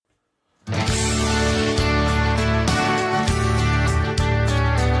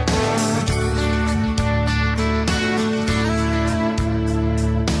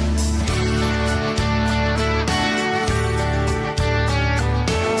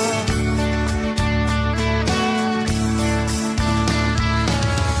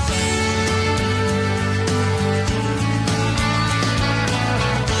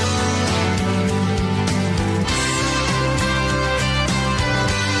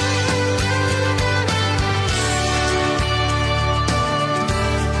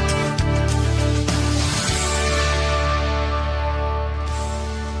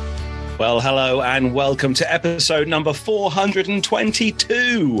Well, hello and welcome to episode number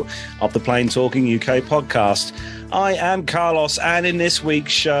 422 of the Plain Talking UK podcast. I am Carlos, and in this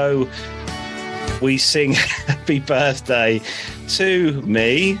week's show, we sing happy birthday to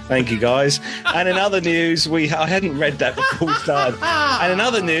me. Thank you, guys. And in other news, I hadn't read that before we started. And in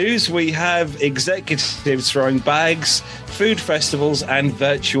other news, we have executives throwing bags, food festivals, and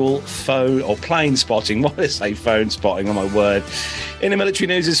virtual phone or plane spotting. Why did I say phone spotting? Oh, my word. In the military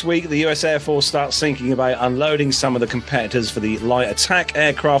news this week, the US Air Force starts thinking about unloading some of the competitors for the light attack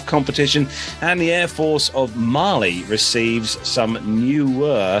aircraft competition, and the Air Force of Mali receives some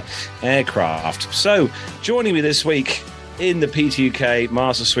newer aircraft. So, joining me this week in the PTUK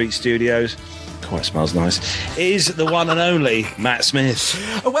Master Suite Studios, quite smells nice, is the one and only Matt Smith.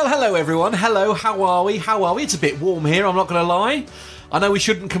 Well, hello everyone. Hello, how are we? It's a bit warm here, I'm not going to lie. I know we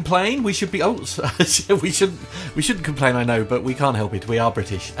shouldn't complain. We should be. Oh, we shouldn't complain. I know, but we can't help it. We are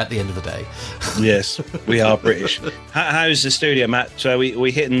British at the end of the day. Yes, we are British. How's the studio, Matt? So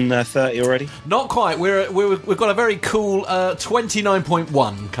we hitting 30 already? Not quite. We've got a very cool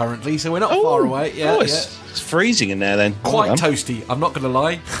 29.1 currently, so we're not far away. Yeah, it's freezing in there then. Quite toasty. I'm not going to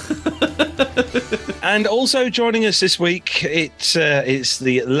lie. And also joining us this week, it's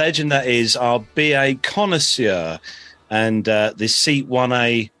the legend that is our BA connoisseur. And the seat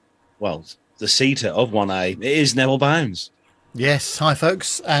 1A, well, the seater of 1A, it is Neville Bounds. Yes, hi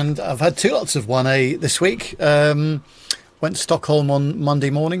folks. And I've had two lots of 1A this week. Went to Stockholm on Monday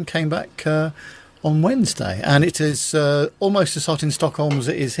morning, came back on Wednesday. And it is almost as hot in Stockholm as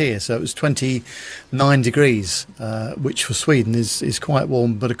it is here. So it was 29 degrees, which for Sweden is quite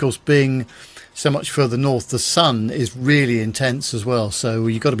warm. But of course, being so much further north, the sun is really intense as well, so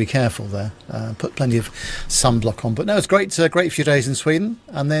you've got to be careful there. Put plenty of sunblock on. But no, it's great. Great few days in Sweden,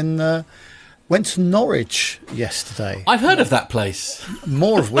 and then went to Norwich yesterday. I've heard of that place.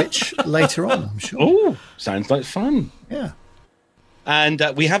 More of which later on, I'm sure. Oh, sounds like fun. Yeah. And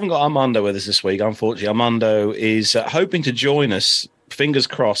we haven't got Armando with us this week, unfortunately. Armando is hoping to join us, fingers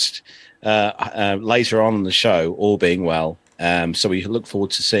crossed, later on in the show, all being well. So we look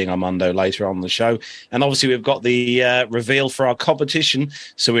forward to seeing Armando later on the show. And obviously we've got the reveal for our competition.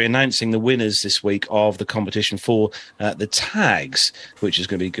 So we're announcing the winners this week of the competition for the tags, which is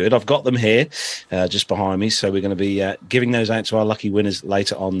going to be good. I've got them here just behind me. So we're going to be giving those out to our lucky winners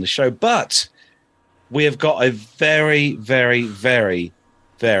later on the show. But we have got a very, very, very,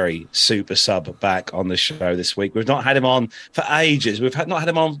 very super sub back on the show this week. We've not had him on for ages. We've not had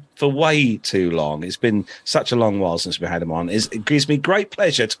him on for way too long. It's been such a long while since we had him on. It gives me great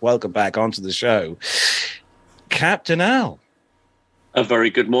pleasure to welcome back onto the show Captain Al. A very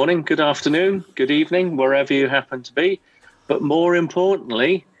good morning, good afternoon, good evening, wherever you happen to be. But more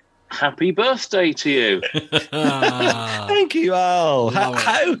importantly, happy birthday to you. Thank you, Al.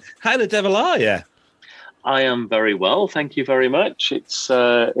 How the devil are you? I am very well, thank you very much. It's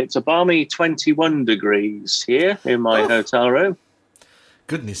a balmy 21 degrees here in my hotel room.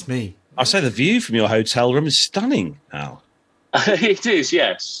 Goodness me. I say the view from your hotel room is stunning, Al. It is,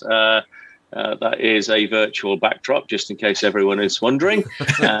 yes. That is a virtual backdrop, just in case everyone is wondering.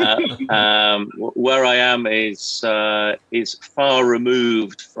 Where I am is far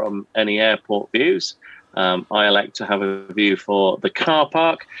removed from any airport views. I elect to have a view for the car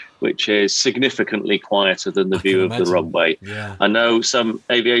park, which is significantly quieter than the view of the runway. Yeah. I know some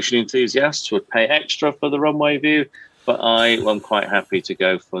aviation enthusiasts would pay extra for the runway view, but I am quite happy to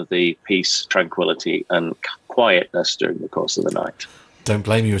go for the peace, tranquility, and quietness during the course of the night. Don't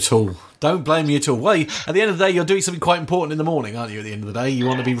blame you at all. Don't blame me at all. Well, at the end of the day, you're doing something quite important in the morning, aren't you, at the end of the day? You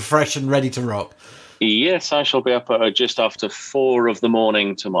want to be fresh and ready to rock. Yes, I shall be up at just after 4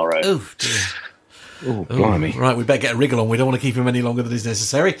 a.m. tomorrow. Oh, dear. Oh, blimey. Right, we better get a wriggle on. We don't want to keep him any longer than is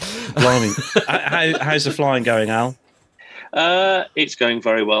necessary. Blimey. How's the flying going, Al? It's going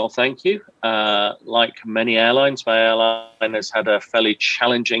very well, thank you. Like many airlines, my airline has had a fairly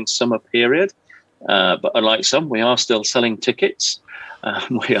challenging summer period. But unlike some, we are still selling tickets.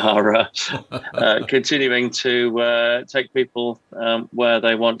 We are continuing to take people where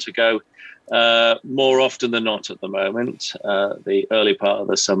they want to go. More often than not at the moment. The early part of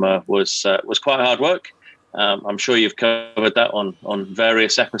the summer was quite hard work. I'm sure you've covered that on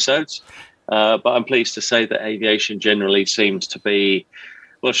various episodes. But I'm pleased to say that aviation generally seems to be,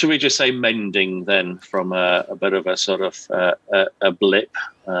 well, should we just say mending then from a bit of a sort of a blip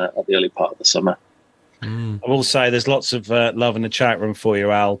at the early part of the summer. I will say there's lots of love in the chat room for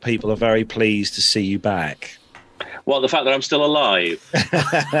you, Al. People are very pleased to see you back. Well, the fact that I'm still alive.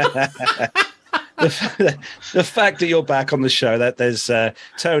 the fact that you're back on the show, that there's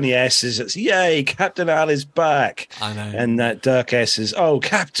Tony S is yay, Captain Al is back. I know. And that Dirk S is, oh,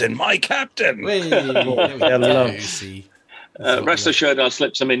 Captain, my Captain. Rest assured, I'll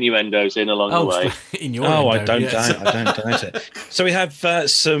slip some innuendos in along the way. I don't doubt it. So we have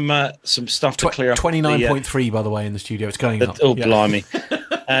some stuff to clear up. 29.3, by the way, in the studio. It's going up. Oh, blimey.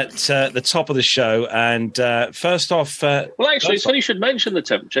 At the top of the show. And first off... well, actually, it's funny you should mention the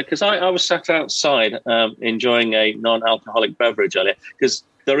temperature, because I was sat outside enjoying a non-alcoholic beverage earlier, because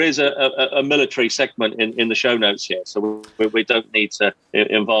there is a military segment in the show notes here, so we don't need to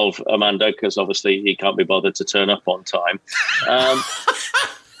involve Armando, because obviously he can't be bothered to turn up on time. I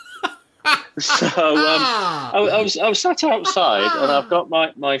was sat outside, and I've got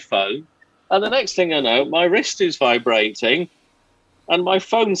my phone, and the next thing I know, my wrist is vibrating, and my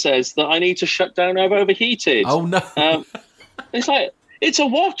phone says that I need to shut down. I've overheated. Oh no! It's like, it's a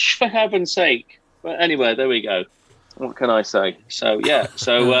watch, for heaven's sake. But anyway, there we go. What can I say? So yeah.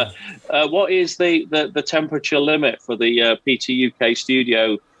 So what is the temperature limit for the PT UK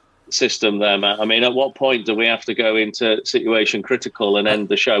studio system there, Matt? I mean, at what point do we have to go into situation critical and end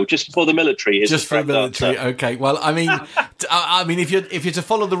the show? Just before the military is just for the military. Okay. Well, I mean, if you're to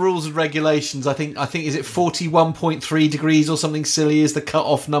follow the rules and regulations, I think is it 41.3 degrees or something silly is the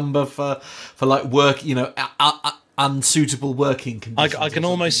cut-off number for like work, unsuitable working conditions. I can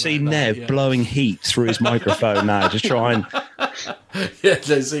almost see Nev blowing heat through his microphone now, just try and...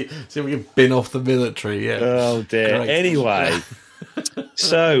 see if we can bin off the military. Yeah. Oh, dear. Great. Anyway...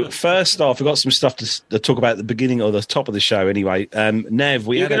 So, first off, we've got some stuff to talk about at the beginning or the top of the show anyway. Nev,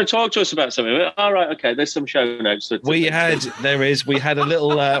 you're going to talk to us about something. All right, okay, there's some show notes. We had a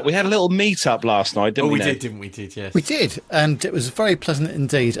little meet up last night, didn't we? We did, didn't we? Yes. We did, and it was very pleasant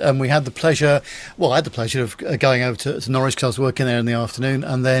indeed. And we had the pleasure, I had the pleasure of going over to Norwich, because I was working there in the afternoon,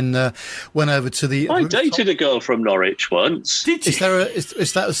 and then went over to the... I dated a girl from Norwich once. Did you? Is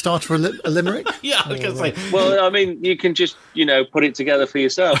that a start for a limerick? Yeah, I was going to say. Well, I mean, you can just, put it together for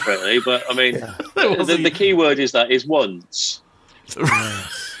yourself, really. But I mean, the key word is once.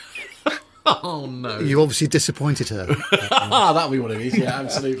 Oh no! You obviously disappointed her. That'll be what it is. Yeah,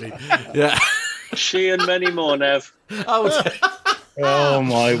 absolutely. Yeah. She and many more, Nev. Oh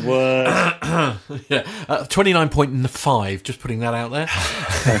my word! 29.5. Just putting that out there.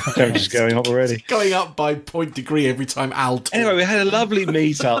 Just going up already. It's going up by 0.degree every time Al talks. Anyway, we had a lovely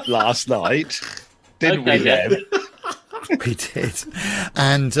meet up last night, didn't we, Nev? We did.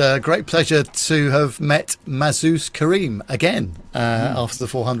 And great pleasure to have met Mazuz Karim again after the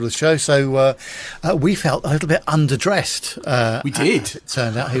 400th show. So we felt a little bit underdressed. We did. It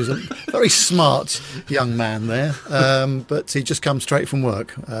turned out he was a very smart young man there, but he just come straight from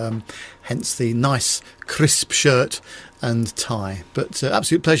work. Hence the nice, crisp shirt and tie. But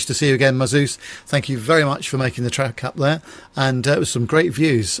absolute pleasure to see you again, Mazuz. Thank you very much for making the trek up there. And it was some great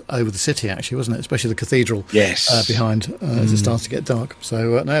views over the city, actually, wasn't it? Especially the cathedral behind as it starts to get dark.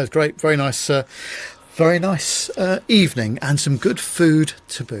 So no, it was great. Very nice evening, and some good food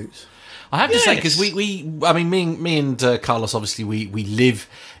to boot. I have to say, because me and Carlos, obviously, we live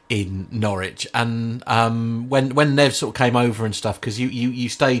in Norwich, and when Nev sort of came over and stuff, because you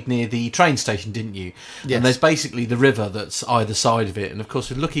stayed near the train station, didn't you? Yes. And there's basically the river that's either side of it, and of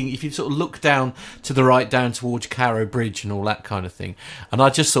course if you sort of look down to the right, down towards Carrow Bridge and all that kind of thing, and I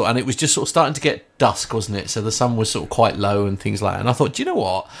just thought, and it was just sort of starting to get dusk, wasn't it? So the sun was sort of quite low and things like that, and I thought, do you know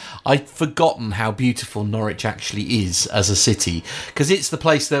what? I'd forgotten how beautiful Norwich actually is as a city, because it's the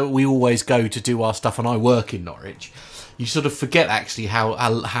place that we always go to do our stuff, and I work in Norwich. You sort of forget actually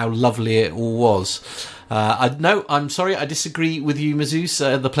how lovely it all was. I'm sorry, I disagree with you, Mazuz.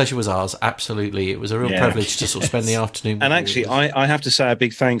 The pleasure was ours. Absolutely, it was a real privilege to sort of spend the afternoon. And actually, I have to say a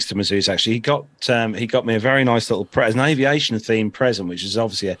big thanks to Mazuz. Actually, he got me a very nice little an aviation themed present, which is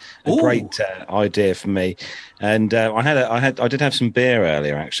obviously a great idea for me. And I did have some beer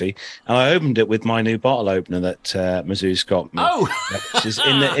earlier actually, and I opened it with my new bottle opener that Mazuz got me. Which is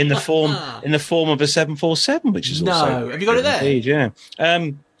in the form of a 747, which is also have you got it there? Indeed, yeah.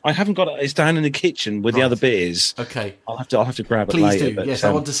 I haven't got it. It's down in the kitchen with the other beers. Okay, I'll have to grab it later. Please do. But, yes,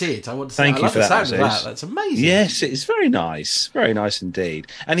 I want to see it. Thank you for that. That's amazing. Yes, it's very nice indeed.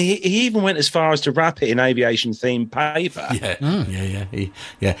 And he even went as far as to wrap it in aviation themed paper.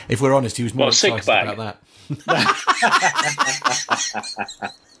 Yeah. If we're honest, he was more excited about that.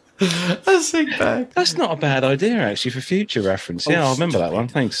 A sick bag. That's not a bad idea actually for future reference. Yeah, I'll remember that one.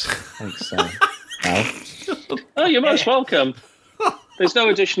 Thanks, Al. Oh, you're most welcome. There's no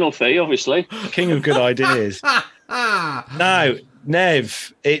additional fee, obviously. King of good ideas. Now,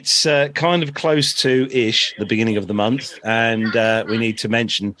 Nev, it's kind of close to ish the beginning of the month, and we need to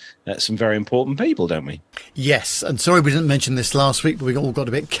mention some very important people, don't we? Yes, and sorry we didn't mention this last week, but we all got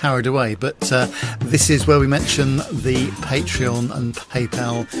a bit carried away. But this is where we mention the Patreon and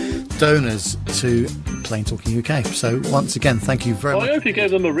PayPal donors to Plain Talking UK. So once again, thank you very much. I hope you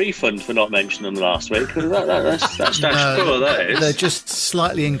gave them a refund for not mentioning them last week, because that's poor, that is. They're just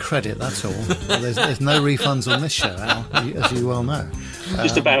slightly in credit, that's all. There's no refunds on this show, Al, as you well know.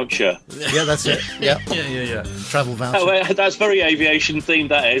 Just a voucher. Yeah, that's it. Yeah. Yeah. Travel voucher. Oh, that's very aviation themed,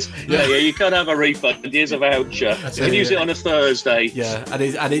 that is. Yeah, you can't have a refund. Here's a voucher. You can use it on a Thursday. Yeah,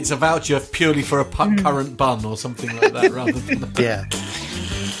 and it's a voucher purely for a current bun or something like that, rather than... Yeah.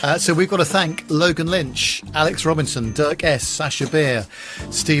 So we've got to thank Logan Lynch, Alex Robinson, Dirk S, Sasha Beer,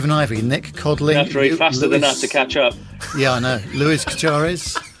 Stephen Ivey, Nick Codling. You have to read faster than that to catch up. Yeah, I know. Louis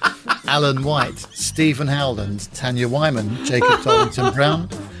Kacharis, Alan White, Stephen Howland, Tanya Wyman, Jacob Darlington Brown,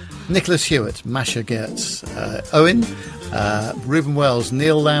 Nicholas Hewitt, Masha Gertz, Owen, Ruben Wells,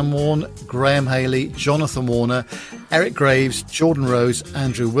 Neil Lamwarn, Graham Haley, Jonathan Warner, Eric Graves, Jordan Rose,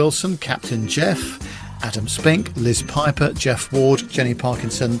 Andrew Wilson, Captain Jeff, Adam Spink, Liz Piper, Jeff Ward, Jenny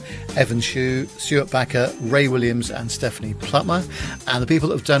Parkinson, Evan Shue, Stuart Backer, Ray Williams and Stephanie Plutmer. And the people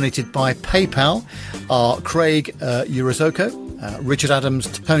that have donated by PayPal are Craig Urozoko, Richard Adams,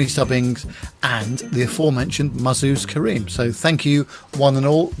 Tony Stubbings and the aforementioned Mazuz Kareem. So thank you one and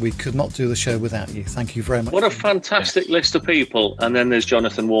all. We could not do the show without you. Thank you very much. What a fantastic list of people. And then there's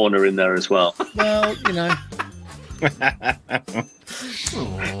Jonathan Warner in there as well. Well, you know...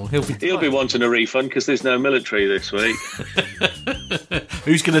 Oh, he'll be wanting a refund because there's no military this week.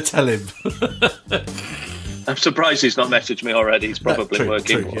 Who's going to tell him? I'm surprised he's not messaged me already. He's probably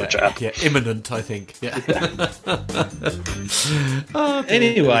working for a chap. Yeah, imminent, I think. Yeah.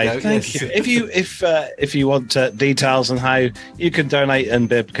 Anyway, thank you. If you want details on how you can donate and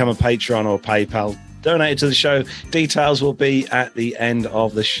become a Patreon or PayPal, donate to the show. Details will be at the end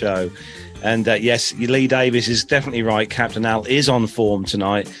of the show. And yes, Lee Davis is definitely right. Captain Al is on form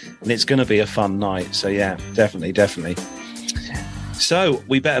tonight, and it's going to be a fun night. So yeah, definitely. So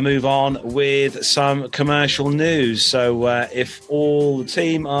we better move on with some commercial news. So if all the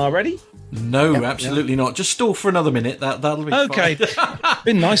team are ready. No, absolutely not. Just stall for another minute. That'll be okay. Fine.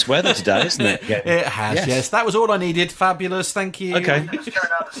 Been nice weather today, isn't it? Yeah. It has. Yes, that was all I needed. Fabulous. Thank you. Okay. Please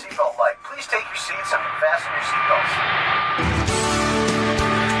turn on the seatbelt light. Please take your seats and fasten your seatbelts.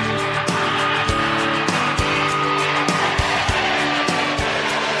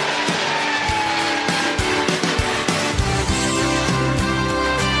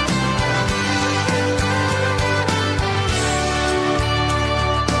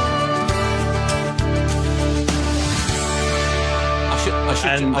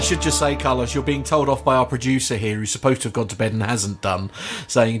 I should just say, Carlos, you're being told off by our producer here, who's supposed to have gone to bed and hasn't done,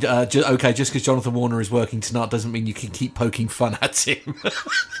 saying, okay, just because Jonathan Warner is working tonight doesn't mean you can keep poking fun at him.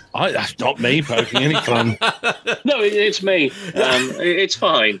 That's not me poking any fun. No, it's me. It's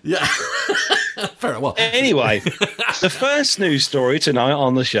fine. Yeah. Very well. Anyway, the first news story tonight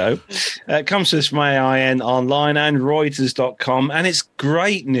on the show comes to us from AIN Online and Reuters.com, and it's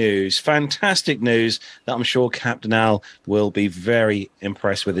great news, fantastic news that I'm sure Captain Al will be very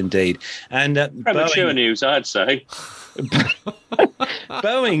impressed with indeed. And premature news, I'd say.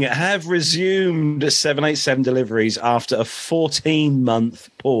 Boeing have resumed 787 deliveries after a 14-month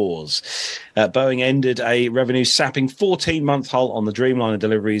pause. Boeing ended a revenue-sapping 14-month halt on the Dreamliner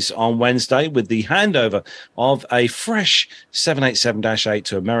deliveries on Wednesday with the handover of a fresh 787-8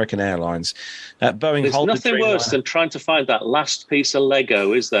 to American Airlines. Boeing There's nothing worse than trying to find that last piece of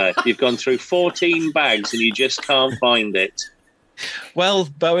Lego, is there? You've gone through 14 bags and you just can't find it. Well,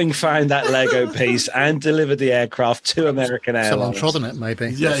 Boeing found that Lego piece and delivered the aircraft to American Airlines. Someone trod on it,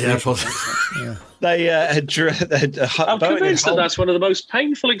 maybe. Yeah. They I'm convinced that's one of the most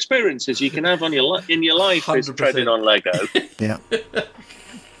painful experiences you can have in your life is 100%. treading on Lego. Yeah.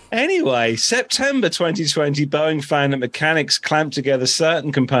 Anyway, September 2020, Boeing found that mechanics clamped together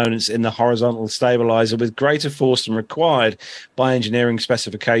certain components in the horizontal stabilizer with greater force than required by engineering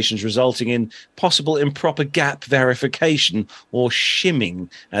specifications, resulting in possible improper gap verification or shimming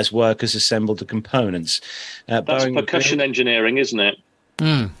as workers assembled the components. That's Boeing percussion engineering, isn't it?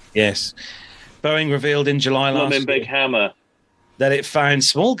 Yes. Boeing revealed in July last year Big Hammer. that it found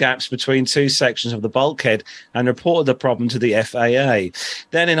small gaps between two sections of the bulkhead and reported the problem to the FAA.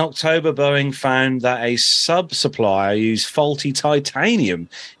 Then in October, Boeing found that a sub-supplier used faulty titanium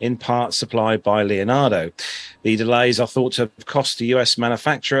in parts supplied by Leonardo. The delays are thought to have cost the US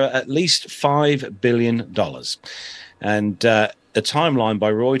manufacturer at least $5 billion. And a timeline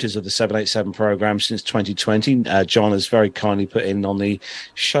by Reuters of the 787 program since 2020. John has very kindly put in on the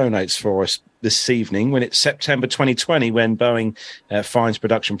show notes for us this evening, when it's September 2020, when Boeing finds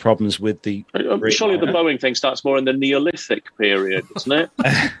production problems with the... Surely the Boeing thing starts more in the Neolithic period, doesn't it?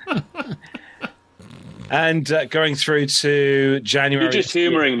 And going through to January... You're just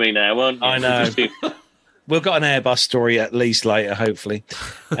humouring me now, aren't you? I know. We've got an Airbus story at least later, hopefully.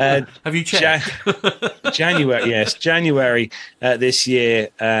 Have you checked? January, yes. January this year,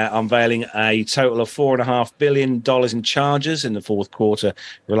 unveiling a total of $4.5 billion in charges in the fourth quarter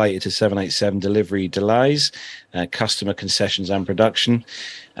related to 787 delivery delays, customer concessions and production.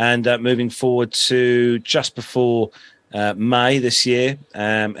 And moving forward to just before May this year,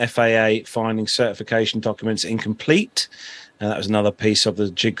 FAA finding certification documents incomplete. That was another piece of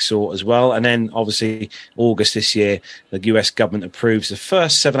the jigsaw as well. And then, obviously, August this year, the US government approves the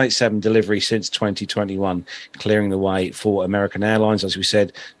first 787 delivery since 2021, clearing the way for American Airlines, as we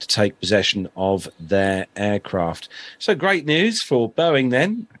said, to take possession of their aircraft. So great news for Boeing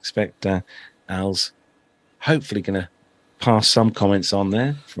then. I expect Al's hopefully going to pass some comments on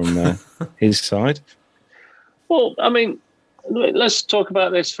there from his side. Well, I mean, let's talk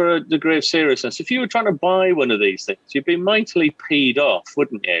about this for a degree of seriousness. If you were trying to buy one of these things, you'd be mightily peed off,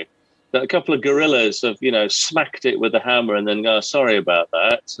 wouldn't you? That a couple of gorillas have, smacked it with a hammer and then go, sorry about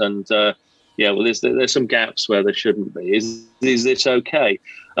that. And, well, there's some gaps where there shouldn't be. Is this okay?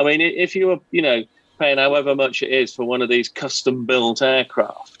 I mean, if you were, paying however much it is for one of these custom-built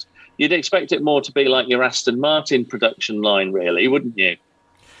aircraft, you'd expect it more to be like your Aston Martin production line, really, wouldn't you?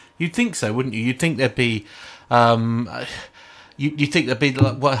 You'd think so, wouldn't you? You'd think there'd be... You think there'd be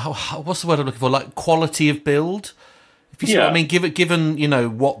like, what's the word I'm looking for? Like quality of build. If you see what I mean,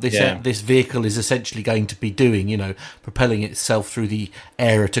 given what this vehicle is essentially going to be doing, propelling itself through the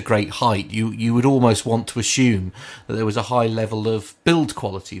air at a great height, you would almost want to assume that there was a high level of build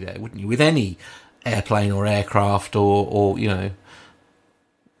quality there, wouldn't you? With any airplane or aircraft or. Yeah,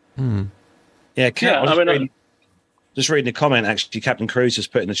 just reading the comment. Actually, Captain Cruz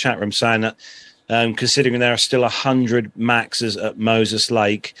just put in the chat room saying that. Considering there are still 100 Maxes at Moses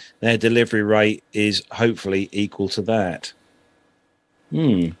Lake, their delivery rate is hopefully equal to that.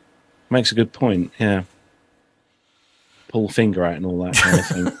 Makes a good point, yeah. Pull finger out and all that kind of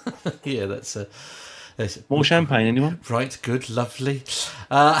thing. Yeah, that's... More champagne, anyone? Right, good, lovely.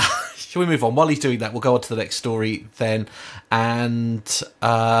 Shall we move on? While he's doing that, we'll go on to the next story then. And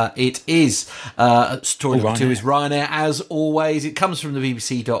it is story number 2 is Ryanair, as always. It comes from the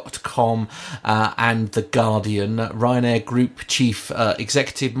BBC.com and The Guardian. Ryanair Group Chief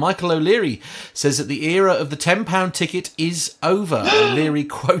Executive Michael O'Leary says that the era of the £10 ticket is over. O'Leary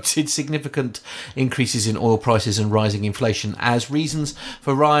quoted significant increases in oil prices and rising inflation as reasons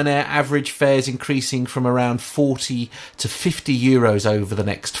for Ryanair average fares increasing from around 40 to 50 euros over the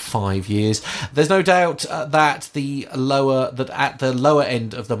next 5 years. There's no doubt that at the lower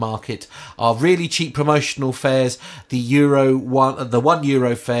end of the market are really cheap promotional fares, the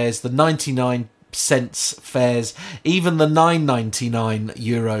 €1 fares, the 99 cents fares, even the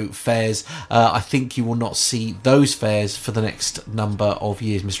 €9.99 fares. I think you will not see those fares for the next number of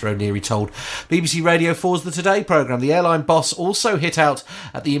years, Mr. O'Leary told BBC Radio 4's The Today programme. The airline boss also hit out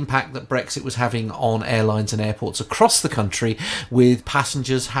at the impact that Brexit was having on airlines and airports across the country, with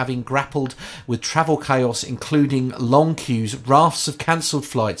passengers having grappled with travel chaos, including long queues, rafts of cancelled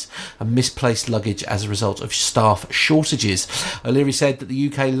flights and misplaced luggage as a result of staff shortages. O'Leary said that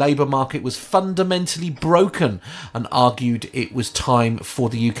the UK labour market was fundamentally broken and argued it was time for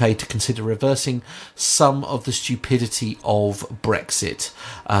the UK to consider reversing some of the stupidity of Brexit.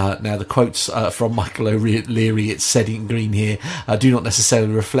 Now, the quotes from Michael O'Leary, it's said in green here, do not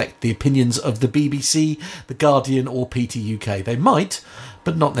necessarily reflect the opinions of the BBC, The Guardian or PT UK. They might,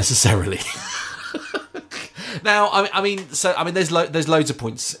 but not necessarily. Now, there's loads of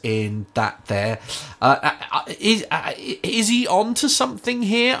points in that there. Is he on to something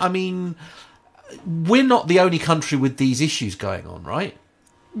here? I mean, we're not the only country with these issues going on, right?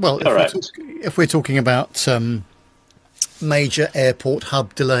 Well, if we're talking about major airport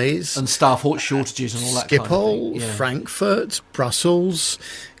hub delays and staff shortages and all that Schiphol, kind of thing. Yeah. Frankfurt, Brussels,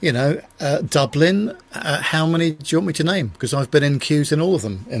 Dublin, how many do you want me to name? Because I've been in queues in all of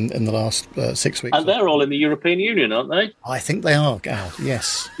them in the last 6 weeks. And they're all in the European Union, aren't they? I think they are, Al,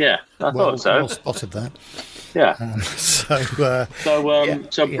 yes. Yeah, I thought so. Well spotted that. Yeah. So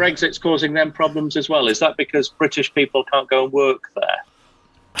Brexit's causing them problems as well. Is that because British people can't go and work there?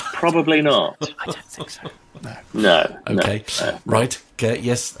 Probably not. I don't think so. No. Okay. No. Right.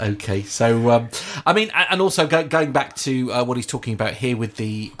 Yes. Okay. So, and also going back to what he's talking about here with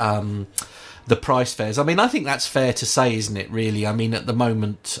the the price fares. I mean, I think that's fair to say, isn't it? Really, I mean, at the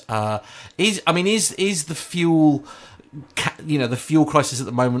moment, is the fuel, the fuel crisis at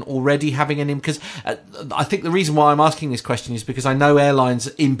the moment already having an impact? Because I think the reason why I'm asking this question is because I know airlines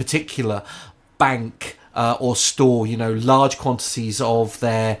in particular bank or store, large quantities of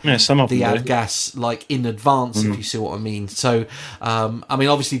their the avgas like in advance, if you see what I mean. So, I mean,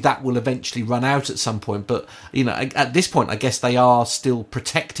 obviously that will eventually run out at some point, but at this point, I guess they are still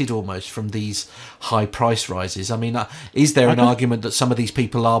protected almost from these high price rises. I mean, is there an argument that some of these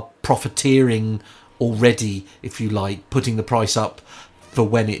people are profiteering already, if you like, putting the price up for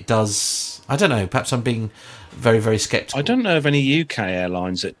when it does? I don't know. Perhaps I'm being very, very sceptical. I don't know of any UK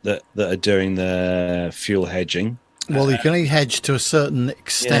airlines that are doing the fuel hedging. Well, you can only hedge to a certain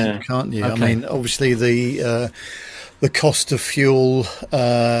extent, can't you? Okay. I mean, obviously the cost of fuel,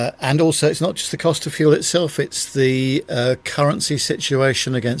 and also it's not just the cost of fuel itself, it's the currency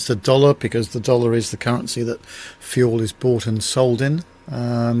situation against the dollar, because the dollar is the currency that fuel is bought and sold in.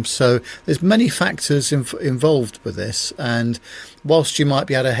 So there's many factors involved with this, and whilst you might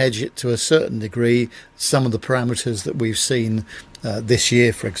be able to hedge it to a certain degree, some of the parameters that we've seen this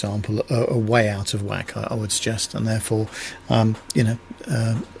year, for example, are way out of whack, I would suggest, and therefore,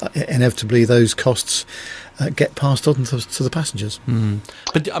 inevitably those costs get passed on to the passengers.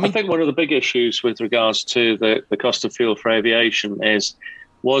 But I think one of the big issues with regards to the cost of fuel for aviation is,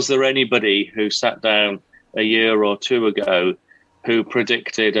 was there anybody who sat down a year or two ago who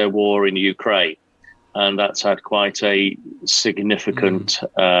predicted a war in Ukraine? And that's had quite a significant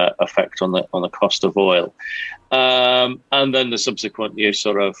effect on the cost of oil, and then the subsequent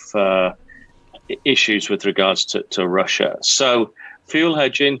issues with regards to Russia. So fuel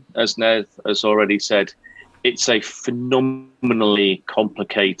hedging, as Nev has already said, it's a phenomenally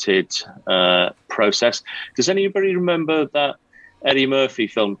complicated process. Does anybody remember that Eddie Murphy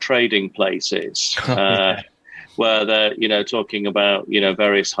film Trading Places? Where they're, talking about,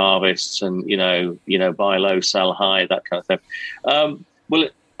 various harvests and, buy low, sell high, that kind of thing. Well,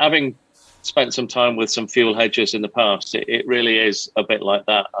 having spent some time with some fuel hedgers in the past, it really is a bit like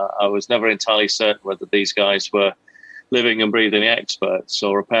that. I was never entirely certain whether these guys were living and breathing experts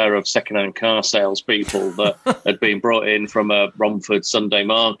or a pair of second-hand car salespeople that had been brought in from a Romford Sunday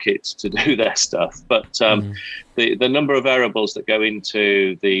market to do their stuff. But the number of variables that go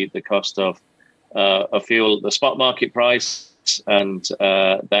into the cost of fuel, the spot market price, and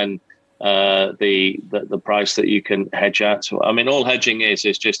then the price that you can hedge at. I mean, all hedging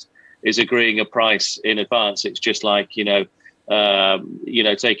is agreeing a price in advance. It's just like taking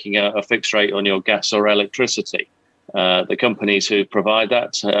a fixed rate on your gas or electricity. The companies who provide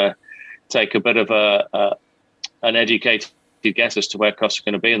that take a bit of an educated guess as to where costs are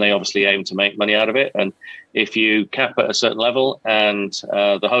going to be, and they obviously aim to make money out of it. And if you cap at a certain level and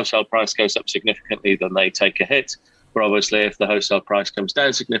the wholesale price goes up significantly, then they take a hit. But obviously, if the wholesale price comes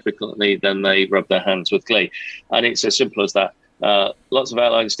down significantly, then they rub their hands with glee. And it's as simple as that. Lots of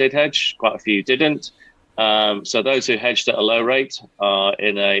airlines did hedge, quite a few didn't. So those who hedged at a low rate are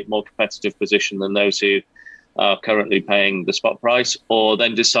in a more competitive position than those who are currently paying the spot price, or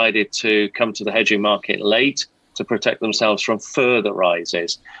then decided to come to the hedging market late to protect themselves from further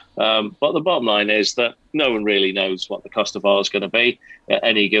rises. But the bottom line is that no one really knows what the cost of oil is going to be at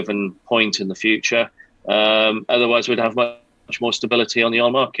any given point in the future. Otherwise, we'd have much more stability on the oil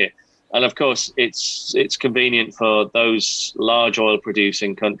market. And of course, it's convenient for those large oil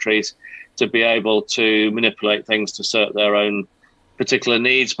producing countries to be able to manipulate things to suit their own particular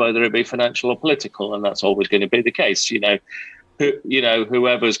needs, whether it be financial or political. And that's always going to be the case.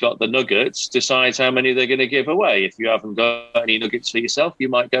 Whoever's got the nuggets decides how many they're going to give away. If you haven't got any nuggets for yourself, you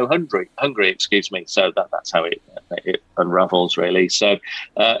might go hungry. So that's how it unravels, really. So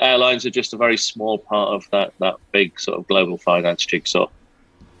airlines are just a very small part of that big sort of global finance jigsaw.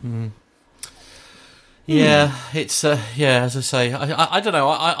 Yeah, it's as I say, I don't know.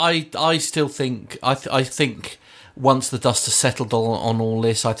 I still think I think once the dust has settled on all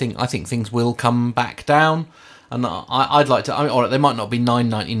this, I think things will come back down. And I'd like to. All right, they might not be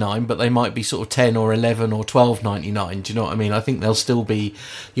 $9.99, but they might be sort of $10 or $11 or $12.99. Do you know what I mean? I think they'll still be,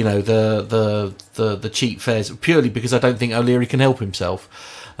 the cheap fares, purely because I don't think O'Leary can help himself.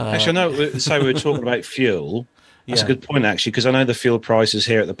 Actually, no. So we were talking about fuel. That's a good point, actually, because I know the fuel prices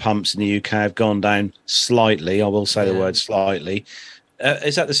here at the pumps in the UK have gone down slightly. I will say the word slightly.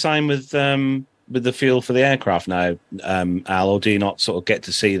 Is that the same with the fuel for the aircraft now, Al, or do you not sort of get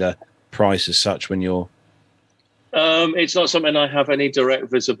to see the price as such when you're? It's not something I have any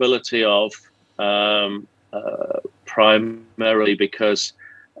direct visibility of, primarily because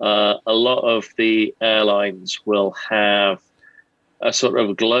a lot of the airlines will have a sort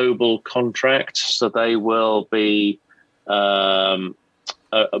of global contract, so they will be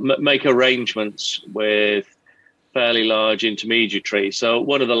make arrangements with fairly large intermediaries. So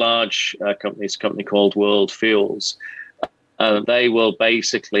one of the large companies, a company called World Fuels, they will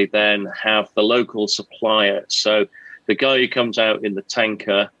basically then have the local supplier. So the guy who comes out in the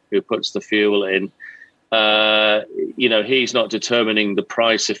tanker who puts the fuel in, he's not determining the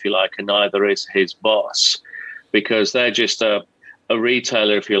price, if you like, and neither is his boss, because they're just a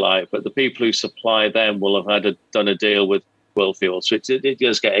retailer, if you like. But the people who supply them will have done a deal with World Fuel. So it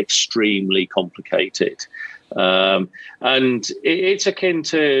does get extremely complicated. And it's akin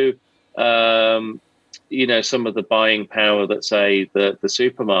to, some of the buying power that, say, the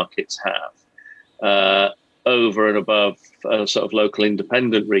supermarkets have over and above a sort of local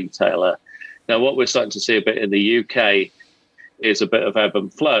independent retailer. Now, what we're starting to see a bit in the UK is a bit of ebb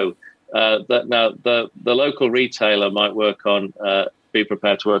and flow. That now the local retailer might be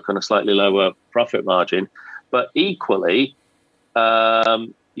prepared to work on a slightly lower profit margin, but equally,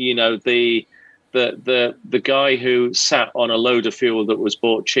 the guy who sat on a load of fuel that was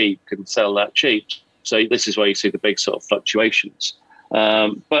bought cheap can sell that cheap. So this is where you see the big sort of fluctuations.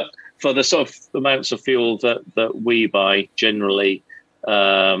 But for the sort of amounts of fuel that we buy, generally,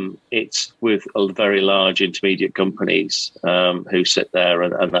 it's with very large intermediate companies who sit there,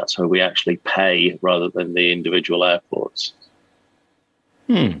 and that's who we actually pay rather than the individual airports.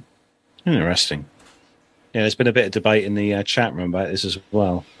 Interesting. Yeah, there's been a bit of debate in the chat room about this as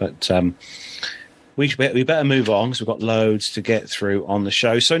well, but we better move on because we've got loads to get through on the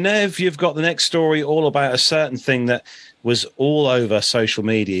show. So, Nev, you've got the next story all about a certain thing that was all over social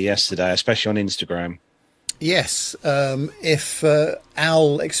media yesterday, especially on Instagram. Yes, if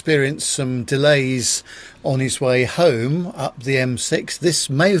Al experienced some delays on his way home up the M6, this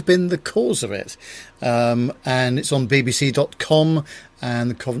may have been the cause of it. And it's on BBC.com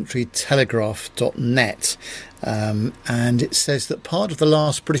and the CoventryTelegraph.net. And it says that part of the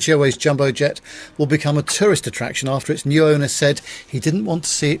last British Airways jumbo jet will become a tourist attraction after its new owner said he didn't want to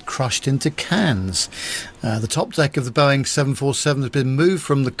see it crushed into cans. The top deck of the Boeing 747 has been moved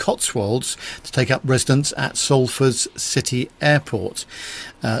from the Cotswolds to take up residence at Salford's City Airport.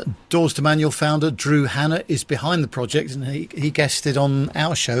 Doors to Manual founder Drew Hanna is behind the project, and he guested on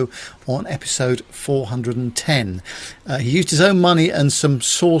our show on episode 410. He used his own money and some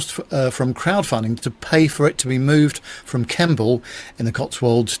sourced from crowdfunding to pay for it to be moved from Kemble in the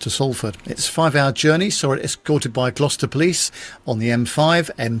Cotswolds to Salford. It's a 5-hour journey, saw it escorted by Gloucester Police on the M5,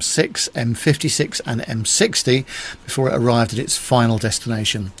 M6, M56 and M60 before it arrived at its final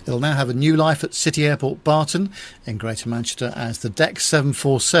destination. It'll now have a new life at City Airport Barton in Greater Manchester as the Deck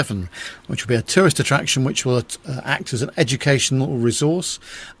 747, which will be a tourist attraction which will act as an educational resource,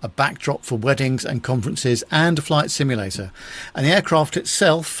 a backdrop for weddings and conferences, and a flight simulator. And the aircraft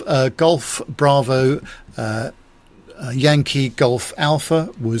itself, Golf Bravo Yankee Golf Alpha,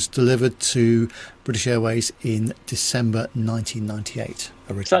 was delivered to British Airways in December 1998.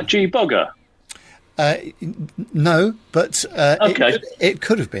 Is that G Bugger? No, but okay. It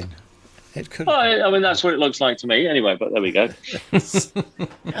could have been. It could. I mean, that's what it looks like to me, anyway. But there we go.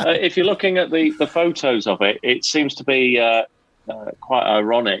 If you're looking at the photos of it, it seems to be quite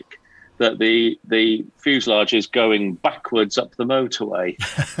ironic that the fuselage is going backwards up the motorway.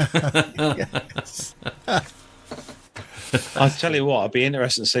 Yes. I'll tell you what, I'd be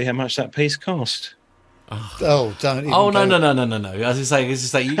interested to see how much that piece cost. Oh, don't even no. As I say, you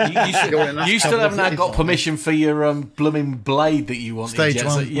still haven't got permission for your blooming blade that you wanted. Stage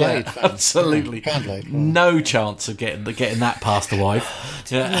one blade. Yeah, absolutely. Blade. No chance of getting that past the wife.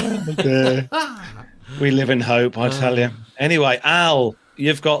 Yeah. We live in hope, I tell you. Anyway, Al,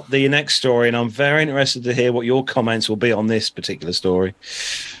 you've got the next story, and I'm very interested to hear what your comments will be on this particular story.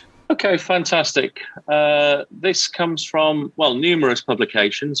 Okay, fantastic. This comes from, numerous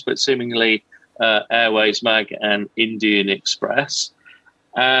publications, but seemingly Airways Mag and Indian Express.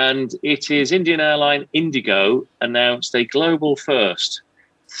 And it is Indian airline Indigo announced a global first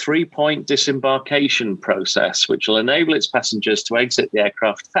 3-point disembarkation process, which will enable its passengers to exit the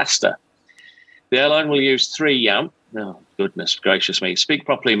aircraft faster. The airline will use 3 YAMP. Oh, goodness gracious me. Speak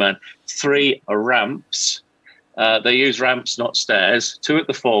properly, man. 3 ramps. They use ramps, not stairs, 2 at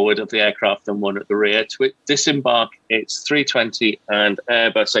the forward of the aircraft and 1 at the rear to disembark its 320 and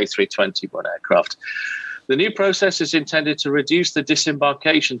Airbus A321 aircraft. The new process is intended to reduce the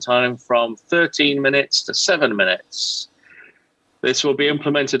disembarkation time from 13 minutes to 7 minutes. This will be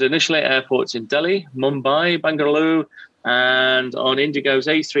implemented initially at airports in Delhi, Mumbai, Bangalore, and on Indigo's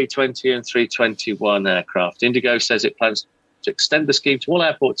A320 and 321 aircraft. Indigo says it plans to extend the scheme to all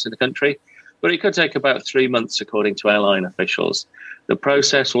airports in the country, but it could take about 3 months, according to airline officials. The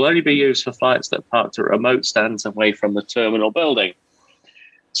process will only be used for flights that are parked at remote stands away from the terminal building.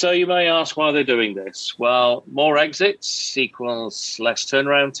 So you may ask why they're doing this. Well, more exits equals less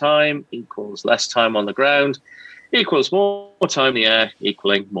turnaround time, equals less time on the ground, equals more time in the air,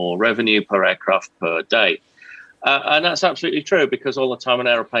 equaling more revenue per aircraft per day. And that's absolutely true, because all the time an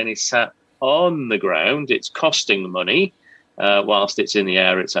aeroplane is sat on the ground, it's costing money. Whilst it's in the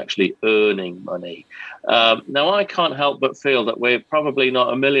air, it's actually earning money. Now, I can't help but feel that we're probably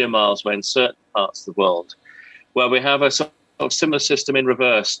not a million miles away in certain parts of the world where we have a sort of similar system in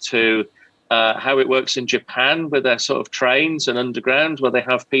reverse to how it works in Japan with their sort of trains and underground, where they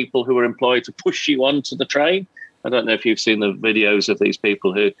have people who are employed to push you onto the train. I don't know if you've seen the videos of these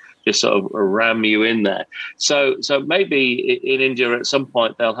people who just sort of ram you in there. So maybe in India at some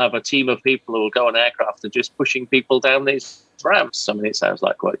point they'll have a team of people who will go on aircraft and just pushing people down these ramps. I mean, it sounds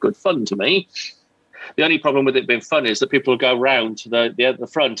like quite good fun to me. The only problem with it being fun is that people will go round to the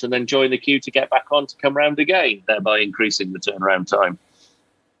front and then join the queue to get back on to come round again, thereby increasing the turnaround time.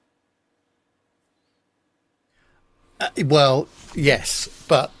 Well, yes,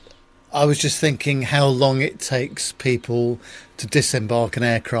 but I was just thinking how long it takes people to disembark an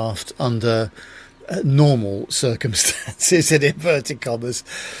aircraft under normal circumstances, in inverted commas.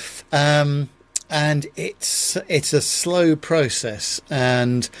 And it's a slow process.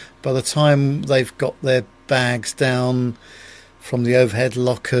 And by the time they've got their bags down from the overhead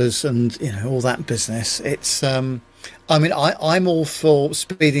lockers and, all that business, it's... I'm all for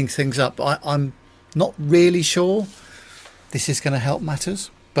speeding things up. I'm not really sure this is going to help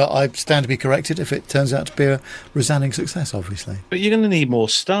matters. But I stand to be corrected if it turns out to be a resounding success, obviously. But you're going to need more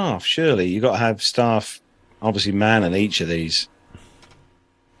staff, surely. You've got to have staff, obviously, man in each of these.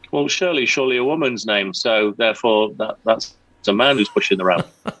 Well, surely a woman's name, so therefore that's a man who's pushing the ramp.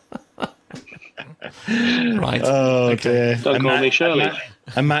 Right. Oh, okay. dear. Don't call me Shirley.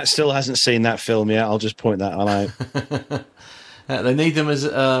 And Matt still hasn't seen that film yet. I'll just point that out. They need them as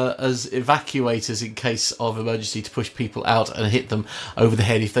evacuators in case of emergency to push people out and hit them over the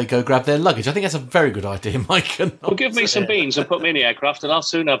head if they go grab their luggage. I think that's a very good idea, Mike. Well, give me some beans and put me in the aircraft, and I'll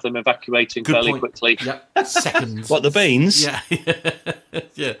soon have them evacuating fairly quickly. Yep. Seconds. What, the beans? Yeah.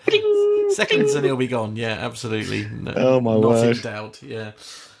 Yeah. Seconds and he'll be gone. Yeah, absolutely. No, Oh, my word. Not in doubt. Yeah.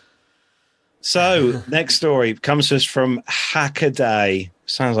 So, next story comes to us from Hackaday.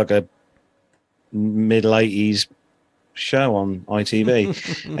 Sounds like a middle 80s show on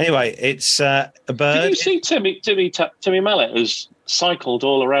ITV. Anyway, it's a bird. Did you see Timmy Mallet has cycled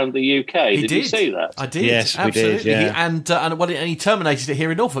all around the UK? Did you see that? I did. Yes, we absolutely. did, yeah. And he terminated it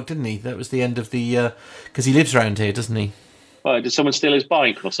here in Norfolk, didn't he? That was the end of the because he lives around here, doesn't he? Well, did someone steal his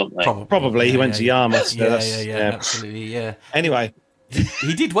bike or something? Probably. He went to Yarmouth. So Yeah, absolutely, yeah. Anyway,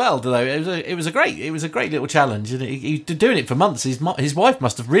 he did well, though. It was a great little challenge, and he's been doing it for months. His wife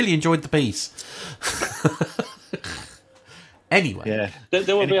must have really enjoyed the piece. Anyway, yeah.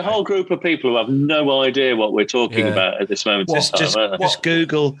 There will be a whole group of people who have no idea what we're talking about at this moment in time. Just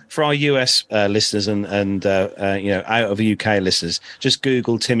Google, for our US listeners and out of UK listeners, just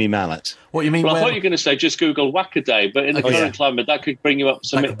Google Timmy Mallet. What you mean? Well, I thought you were going to say just Google Whackaday, but in the current climate, that could bring you up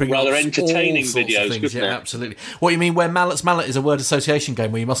some rather entertaining videos, couldn't it? Absolutely. What you mean? Where mallet is a word association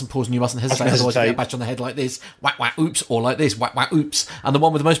game where you mustn't pause and you mustn't hesitate, otherwise you get a batch on the head like this, whack whack oops, or like this, whack whack oops, and the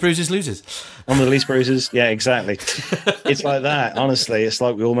one with the most bruises loses. One with the least bruises, yeah, exactly. It's like that. Honestly, it's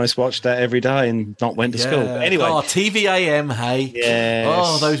like we almost watched that every day and not went to school. But anyway, TVAM, hey, yes.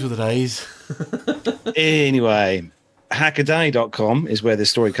 Oh, those were the days. Anyway. Hackaday.com is where this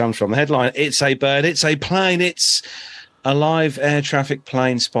story comes from. The headline, it's a bird, it's a plane, it's a live air traffic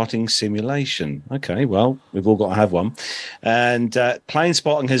plane spotting simulation. Okay, well, we've all got to have one. And plane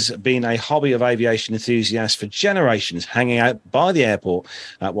spotting has been a hobby of aviation enthusiasts for generations, hanging out by the airport,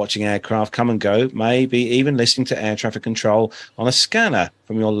 watching aircraft come and go, maybe even listening to air traffic control on a scanner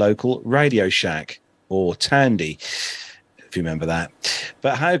from your local Radio Shack or Tandy, if you remember that.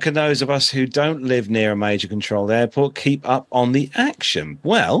 But how can those of us who don't live near a major controlled airport keep up on the action?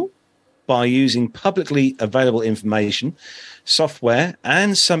 Well, by using publicly available information, software,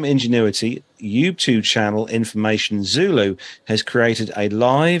 and some ingenuity, YouTube channel Information Zulu has created a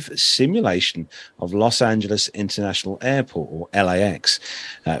live simulation of Los Angeles International Airport, or LAX.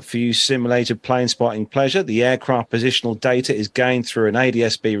 For you simulated plane spotting pleasure, the aircraft positional data is gained through an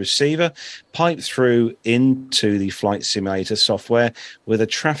ADS-B receiver, piped through into the flight simulator software with a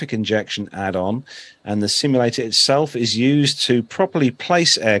traffic injection add-on, and the simulator itself is used to properly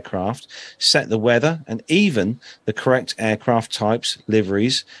place aircraft, set the weather, and even the correct aircraft aircraft types,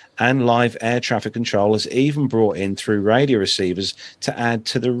 liveries, and live air traffic control is even brought in through radio receivers to add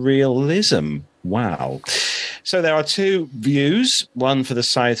to the realism. Wow. So there are two views, one for the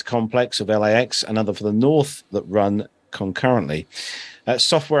south complex of LAX, another for the north, that run concurrently.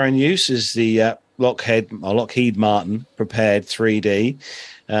 Software in use is the Lockheed Martin prepared 3D,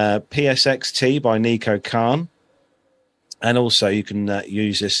 PSXT by Nico Khan. And also you can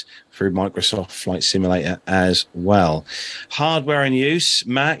use this through Microsoft Flight Simulator as well. Hardware in use,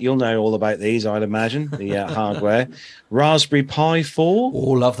 Matt, you'll know all about these, I'd imagine, the hardware. Raspberry Pi 4. Oh,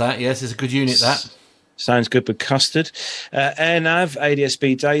 love that. Yes, it's a good unit, that. Sounds good with custard. AirNav,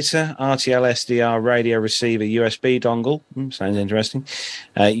 ADSB data, RTL SDR radio receiver, USB dongle. Sounds interesting.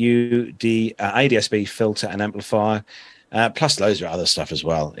 ADSB filter and amplifier. Plus loads of other stuff as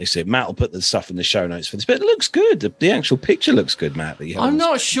well. Matt will put the stuff in the show notes for this, but it looks good. The actual picture looks good, Matt. I'm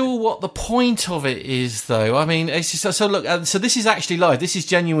not sure what the point of it is, though. I mean, it's just, so look. So this is actually live. This is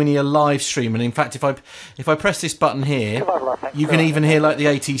genuinely a live stream, and in fact, if I press this button here, you can even hear like the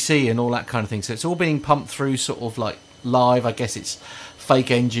ATC and all that kind of thing. So it's all being pumped through, sort of like live. I guess it's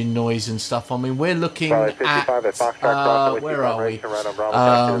fake engine noise and stuff. I mean, we're looking at where are we?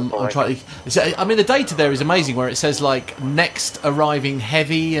 I'm trying to, I mean, the data there is amazing, where it says like next arriving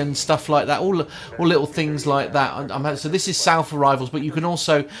heavy and stuff like that. All little things like that. So this is south arrivals, but you can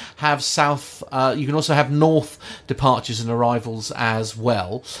also have south. You can also have north departures and arrivals as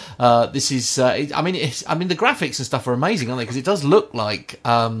well. This is. I mean, the graphics and stuff are amazing, aren't they? Because it does look like.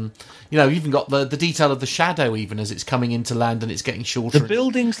 You've even got the detail of the shadow even as it's coming into land and it's getting shorter. The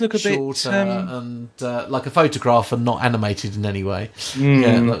buildings look a bit and like a photograph and not animated in any way.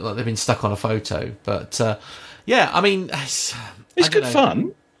 Yeah, look like they've been stuck on a photo. But I mean, it's good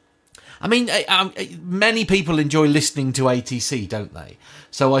fun. I mean, many people enjoy listening to ATC, don't they?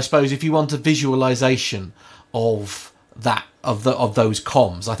 So I suppose if you want a visualization of that of those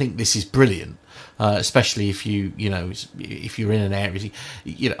comms, I think this is brilliant. Especially if if you're in an area,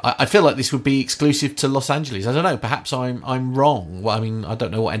 I feel like this would be exclusive to Los Angeles. I don't know. Perhaps I'm wrong. Well, I mean, I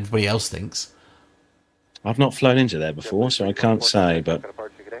don't know what everybody else thinks. I've not flown into there before, so I can't say. But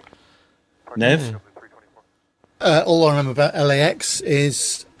Nev, all I remember about LAX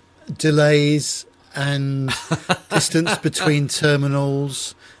is delays and distance between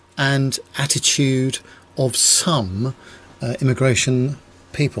terminals and attitude of some immigration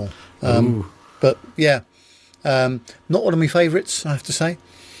people. But yeah, not one of my favourites, I have to say.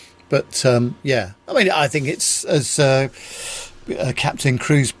 But I mean, I think it's, as Captain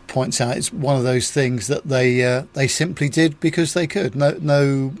Cruz points out, it's one of those things that they simply did because they could.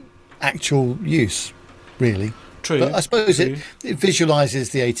 No actual use, really. True. But I suppose it visualises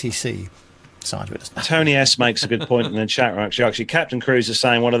the ATC side of it. Tony S makes a good point in the chat. Actually, Captain Cruz is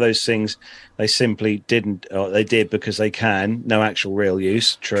saying one of those things they simply didn't, or they did because they can. No actual real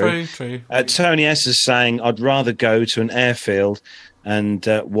use. True. Tony S is saying I'd rather go to an airfield and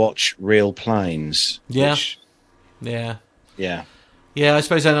watch real planes. Yeah. Yeah, I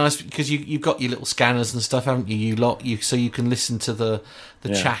suppose they're nice because you've got your little scanners and stuff, haven't you? So you can listen to the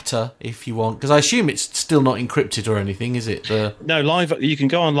chatter if you want. Because I assume it's still not encrypted or anything, is it? No, live. You can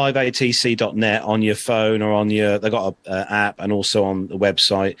go on liveatc.net on your phone or on your. They've got an app and also on the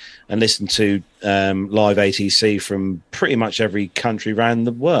website and listen to live ATC from pretty much every country around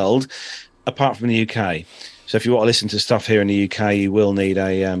the world, apart from the UK. So if you want to listen to stuff here in the UK, you will need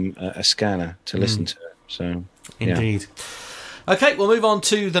a scanner to listen to it. So indeed. Okay, we'll move on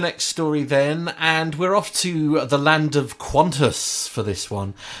to the next story then, and we're off to the land of Qantas for this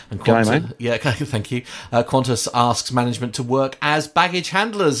one. And Qantas, thank you. Qantas asks management to work as baggage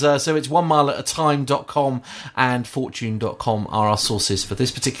handlers, so it's 1mileatatime.com and fortune.com are our sources for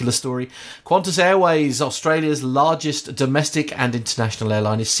this particular story. Qantas Airways, Australia's largest domestic and international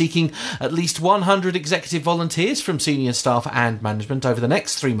airline, is seeking at least 100 executive volunteers from senior staff and management over the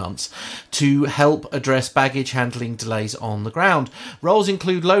next 3 months to help address baggage handling delays on the ground. Roles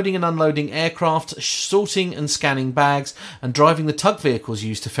include loading and unloading aircraft, sorting and scanning bags, and driving the tug vehicles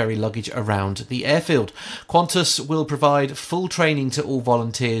used to ferry luggage around the airfield. Qantas will provide full training to all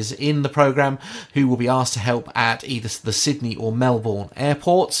volunteers in the programme who will be asked to help at either the Sydney or Melbourne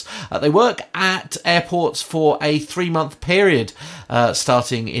airports. They work at airports for a 3-month period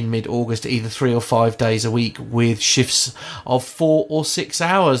starting in mid-August, either 3 or 5 days a week with shifts of 4 or 6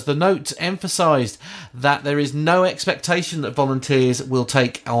 hours. The note emphasised that there is no expectation that volunteers will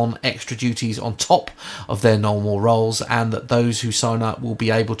take on extra duties on top of their normal roles, and that those who sign up will be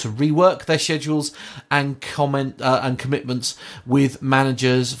able to rework their schedules and commitments with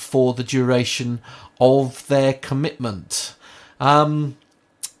managers for the duration of their commitment.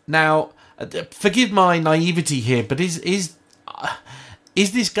 Now, forgive my naivety here, but is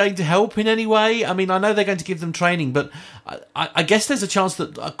is this going to help in any way? I mean, I know they're going to give them training, but I guess there's a chance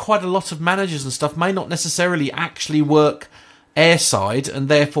that quite a lot of managers and stuff may not necessarily actually work airside and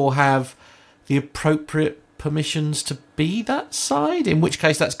therefore have the appropriate permissions to be that side, in which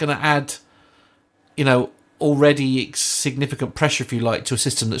case that's going to add, already significant pressure, if you like, to a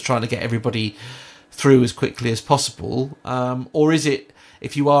system that's trying to get everybody through as quickly as possible. Or is it,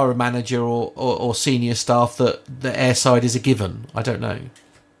 if you are a manager or senior staff, that the airside is a given? I don't know.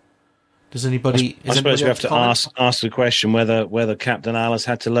 Does anybody? I suppose we have to ask the question whether Captain Alice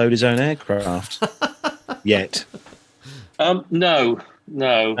had to load his own aircraft yet. No.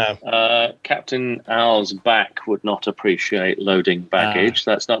 Captain Al's back would not appreciate loading baggage.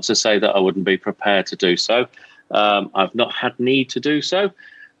 That's not to say that I wouldn't be prepared to do so. I've not had need to do so.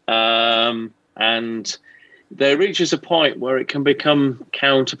 And there reaches a point where it can become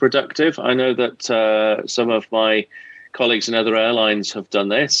counterproductive. I know that some of my colleagues in other airlines have done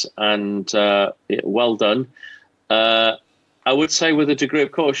this, and well done. I would say with a degree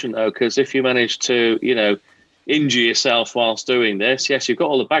of caution, though, because if you manage to, injure yourself whilst doing this, yes, you've got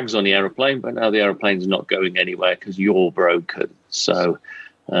all the bags on the aeroplane, but now the aeroplane's not going anywhere because you're broken. So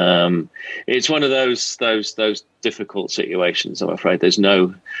it's one of those difficult situations. I'm afraid there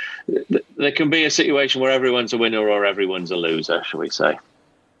can be a situation where everyone's a winner or everyone's a loser, shall we say?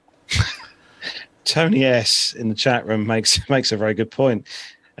 Tony S in the chat room makes a very good point.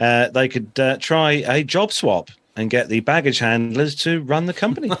 They could try a job swap and get the baggage handlers to run the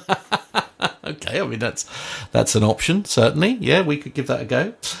company. Okay, I mean that's an option, certainly. Yeah, we could give that a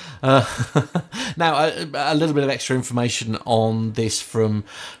go. Now, a little bit of extra information on this from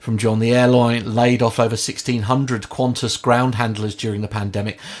John. The airline laid off over 1,600 Qantas ground handlers during the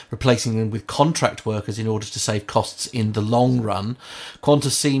pandemic, replacing them with contract workers in order to save costs in the long run.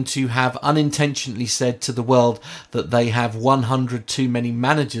 Qantas seem to have unintentionally said to the world that they have 100 too many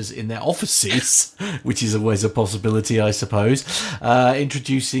managers in their offices, which is always a possibility, I suppose.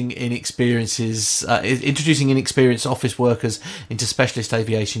 Introducing inexperienced office workers into specialist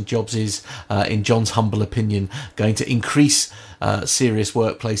aviation jobs is, in John's humble opinion, going to increase serious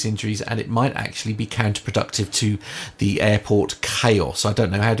workplace injuries, and it might actually be counterproductive to the airport chaos. I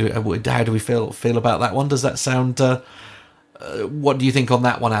don't know, how do we feel about that one? Does that sound? What do you think on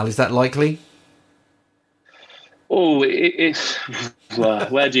that one, Al? Is that likely? Oh, it's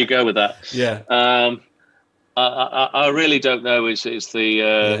where do you go with that? Yeah. I really don't know. Is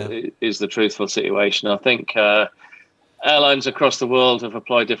the truthful situation? I think airlines across the world have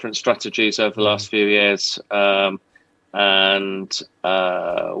applied different strategies over the last few years, and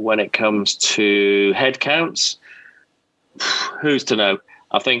when it comes to headcounts, who's to know?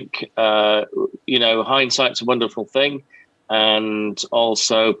 I think hindsight's a wonderful thing, and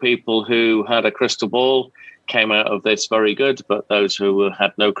also people who had a crystal ball came out of this very good, but those who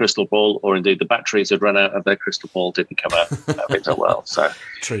had no crystal ball, or indeed the batteries had run out of their crystal ball, didn't come out of it so well. So,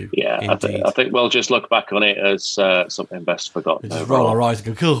 true. Yeah, I think we'll just look back on it as something best forgotten. Just roll our eyes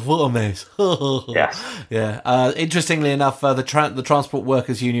and go, "What a mess!" Yeah, yeah. Interestingly enough, the Transport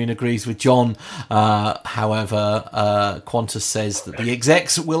Workers Union agrees with John. However, Qantas says that the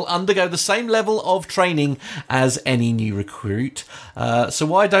execs will undergo the same level of training as any new recruit. So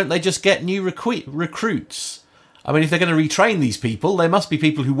why don't they just get new recruits? I mean, if they're going to retrain these people, they must be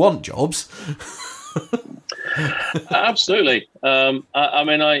people who want jobs. Absolutely.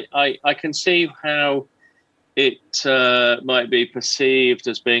 I can see how it might be perceived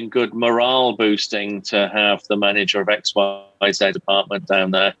as being good morale boosting to have the manager of XYZ department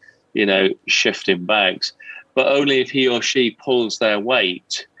down there, shifting bags, but only if he or she pulls their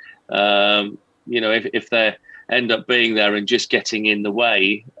weight. If they end up being there and just getting in the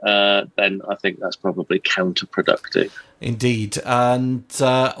way, then I think that's probably counterproductive. Indeed. And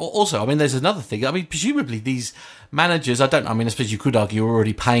also, I mean, there's another thing. I mean, presumably these managers, I suppose you could argue you're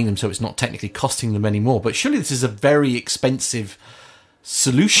already paying them, so it's not technically costing them anymore, but surely this is a very expensive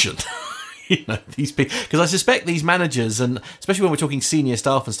solution. These people, because I suspect these managers, and especially when we're talking senior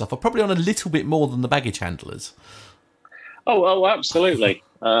staff and stuff, are probably on a little bit more than the baggage handlers. Oh, absolutely.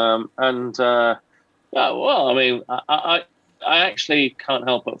 I actually can't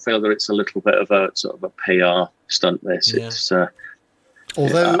help but feel that it's a little bit of a sort of a PR stunt. This, yeah.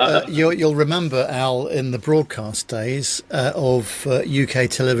 Although you'll remember, Al, in the broadcast days of UK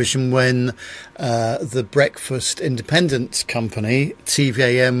television, when the breakfast independent company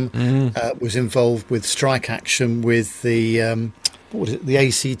TVAM was involved with strike action with the. What was it? The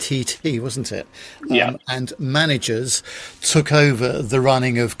ACTT, wasn't it? Yeah. And managers took over the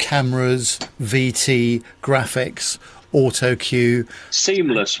running of cameras, VT, graphics, auto cue.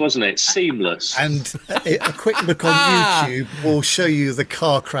 Seamless, wasn't it? Seamless. And a quick look on YouTube will show you the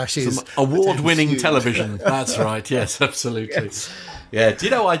car crashes. Some award-winning television. That's right. Yes, absolutely. Yes. Yeah. Do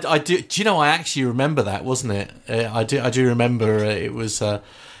you know? I do. Do you know? I actually remember that, wasn't it? I do remember.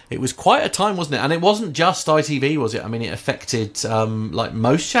 It was quite a time, wasn't it? And it wasn't just ITV, was it? I mean, it affected like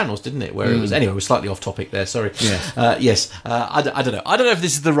most channels, didn't it? Where it was anyway. We're slightly off topic there. Sorry. Yes. I don't know. I don't know if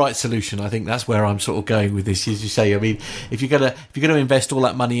this is the right solution. I think that's where I'm sort of going with this. As you say, I mean, if you're gonna invest all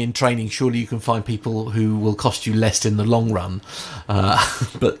that money in training, surely you can find people who will cost you less in the long run.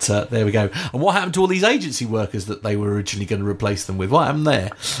 But there we go. And what happened to all these agency workers that they were originally going to replace them with? What happened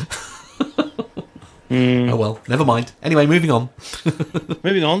there? Oh well, never mind. Anyway, moving on.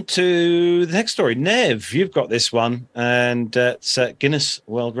 Moving on to the next story. Nev, you've got this one, and it's a Guinness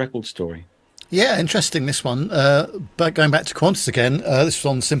World Record story. Yeah, interesting, this one. But going back to Qantas again, this was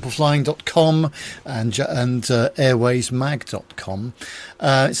on simpleflying.com and airwaysmag.com.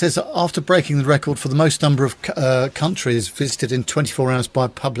 It says that after breaking the record for the most number of countries visited in 24 hours by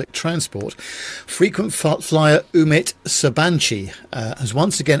public transport, frequent flyer Umit Sabanci has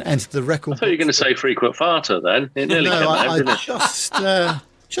once again entered the record. I thought you were going to say frequent farter then. It nearly came out, didn't it?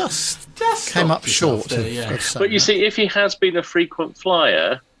 Just came up short. There, of But you see, if he has been a frequent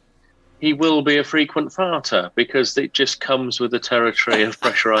flyer, he will be a frequent farter because it just comes with the territory of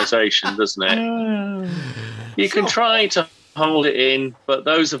pressurisation, doesn't it? You can try to hold it in, but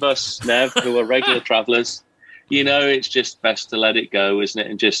those of us, Nev, who are regular travellers, it's just best to let it go, isn't it?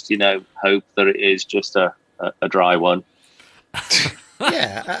 And just, hope that it is just a dry one.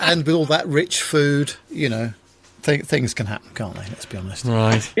 Yeah, and with all that rich food, things can happen, can't they? Let's be honest.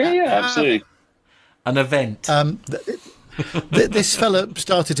 Right. Yeah, absolutely. An event. This fella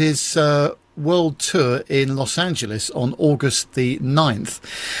started his world tour in Los Angeles on August the 9th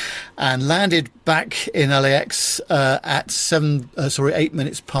and landed back in LAX at 8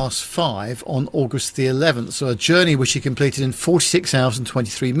 minutes past 5 on August the 11th. So a journey which he completed in 46 hours and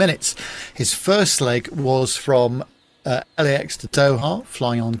 23 minutes. His first leg was from LAX to Doha,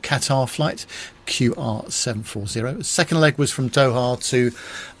 flying on Qatar flight QR740. The second leg was from Doha to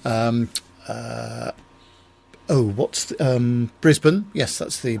Brisbane? Yes,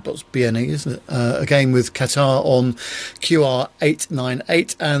 that's BNE, isn't it? Again with Qatar on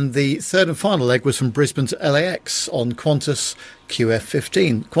QR898, and the third and final leg was from Brisbane to LAX on Qantas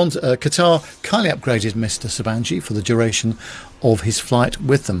QF15. Qatar kindly upgraded Mr. Sabanci for the duration of his flight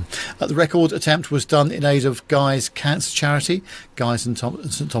with them. The record attempt was done in aid of Guy's Cancer Charity. Guy's and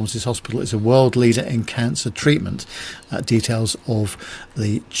St Thomas's Hospital is a world leader in cancer treatment. Details of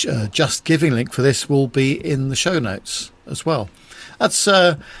the Just Giving link for this will be in the show notes as well. That's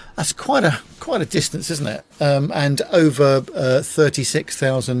quite a distance, isn't it? And over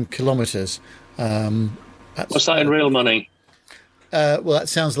 36,000 kilometres. What's that in real money? Well, that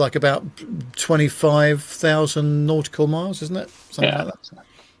sounds like about 25,000 nautical miles, isn't it? Something like that.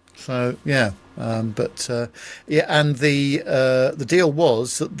 So yeah, and the deal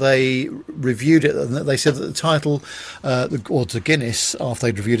was that they reviewed it, and they said that the title, or to Guinness, after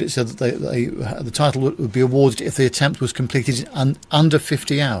they'd reviewed it, said that the title would be awarded if the attempt was completed in under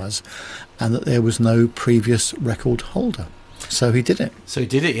 50 hours, and that there was no previous record holder. So he did it.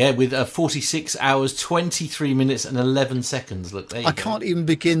 With 46 hours, 23 minutes and 11 seconds. Look, there you go. Can't even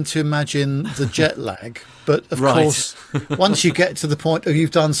begin to imagine the jet lag. But of course, once you get to the point of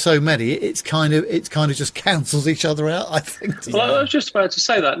you've done so many, it's kind of just cancels each other out, I think. Well, I was just about to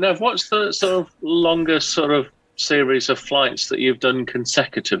say that. Now, what's the sort of longest sort of series of flights that you've done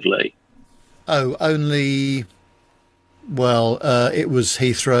consecutively? Oh, only... Well, it was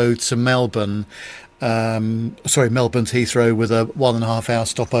Heathrow to Melbourne. Melbourne to Heathrow with a 1.5 hour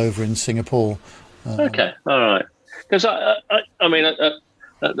stopover in Singapore. Okay, all right. Because I mean, at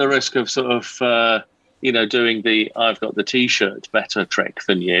the risk of sort of doing the I've got the T-shirt better trick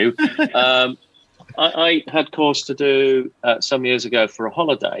than you, I had course to do some years ago for a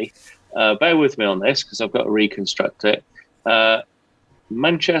holiday. Bear with me on this because I've got to reconstruct it.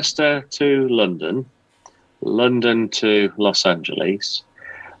 Manchester to London, London to Los Angeles.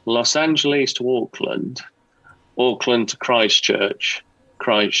 Los Angeles to Auckland, Auckland to Christchurch,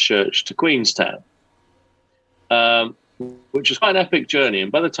 Christchurch to Queenstown, which was quite an epic journey.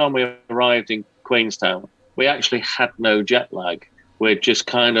 And by the time we arrived in Queenstown, we actually had no jet lag. We're just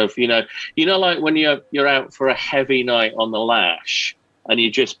kind of, like when you're out for a heavy night on the lash and you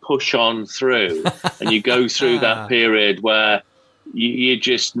just push on through and you go through that period where you're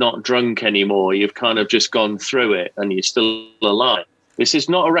just not drunk anymore. You've kind of just gone through it and you're still alive. This is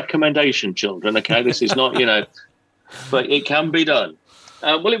not a recommendation, children, okay? This is not, but it can be done.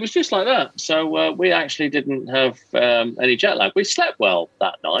 Well, it was just like that. So we actually didn't have any jet lag. We slept well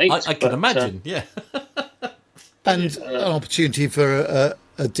that night. I can imagine, yeah. And an opportunity for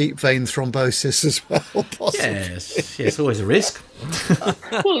a deep vein thrombosis as well, possibly. Yes, always a risk.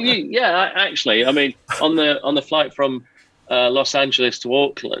 Well, actually, I mean, on the flight from Los Angeles to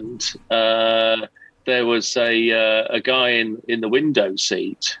Auckland, there was a guy in the window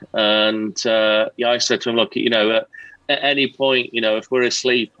seat, and I said to him, look, at any point, if we're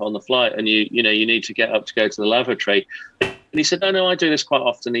asleep on the flight and you need to get up to go to the lavatory. And he said, no, I do this quite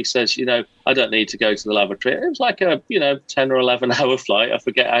often. He says, I don't need to go to the lavatory. It was like a, 10 or 11 hour flight. I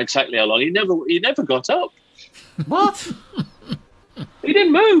forget exactly how long. He never got up. What? He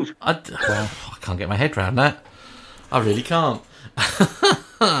didn't move. I can't get my head around that. I really can't.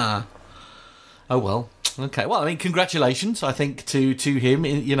 Oh, well. Okay, well, I mean, congratulations, I think, to him,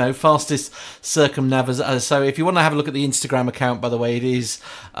 fastest circumnavigation. So if you want to have a look at the Instagram account, by the way, it is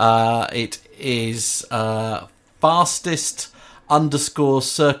fastest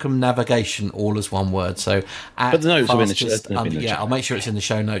 _circumnavigation, all as one word. So, but the notes are in the show. I'll make sure it's in the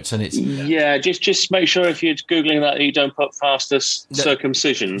show notes, and it's just make sure if you're googling that you don't put fastest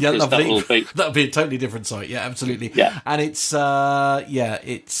circumcision. Yeah, lovely. That'll be a totally different site. Yeah, absolutely. Yeah, and it's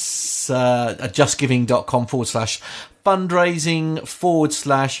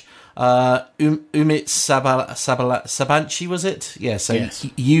justgiving.com/fundraising/ Umit Sabanci, was it? Yeah, so yes.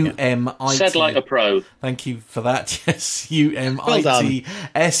 UMIT. Said like a pro. Thank you for that. Yes, UMIT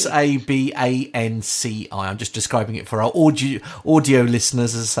SABANCI. I'm just describing it for our audio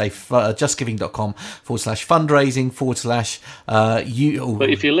listeners, as I say, justgiving.com/fundraising/ But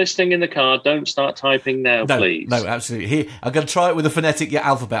if you're listening in the car, don't start typing now, please. No, absolutely. Here, I'm going to try it with the phonetic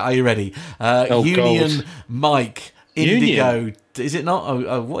alphabet. Are you ready? Union, God. Mike, Indigo. Union. Is it not?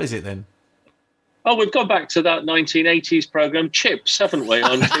 Oh, what is it then? Oh, we've gone back to that 1980s program Chips, haven't we,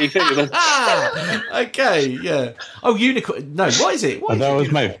 on TV? Okay, yeah. Oh, Unicorn. No, what is it?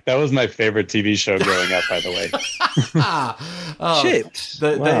 That was my favorite TV show growing up, by the way. Chips.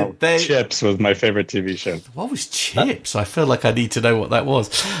 Chips was my favorite TV show. What was Chips? I feel like I need to know what that was.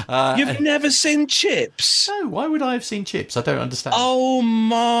 You've never seen Chips? No, why would I have seen Chips? I don't understand. Oh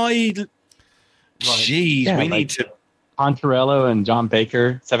my! Right. Jeez, we need to. Poncherello and John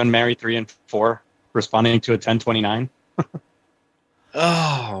Baker, 7 Mary 3 and 4, responding to a 1029.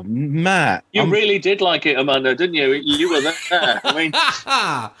 Oh, Matt. You really did like it, Amanda, didn't you? You were there. I mean,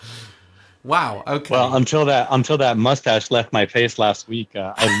 wow, okay. Well, until that mustache left my face last week,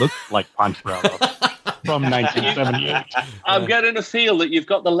 I looked like Poncherello from 1978. I'm getting a feel that you've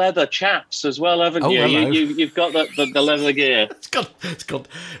got the leather chaps as well, haven't you? Hello. You've got the leather gear. It's got.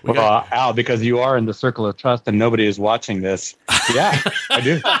 Well, Al, because you are in the circle of trust and nobody is watching this. Yeah, I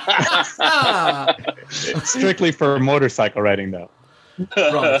do. It's strictly for motorcycle riding, though.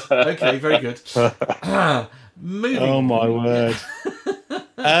 Right. Okay. Very good. Moving. Oh my word.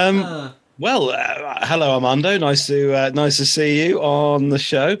 Well, hello, Armando. Nice to see you on the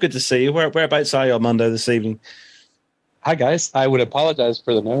show. Good to see you. Whereabouts are you, Armando, this evening? Hi, guys. I would apologize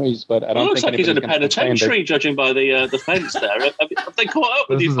for the noise, but I don't looks think like he's in a penitentiary, judging by the fence there. Have they caught up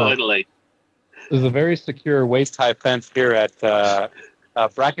with you finally? There's a very secure waist-high fence here at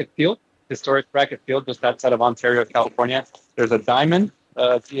Brackett Field, historic Brackett Field, just outside of Ontario, California. There's a Diamond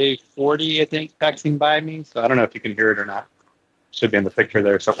TA40, I think, passing by me. So I don't know if you can hear it or not. Should be in the picture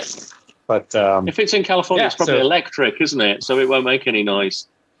there. So. But if it's in California, it's probably electric, isn't it? So it won't make any noise.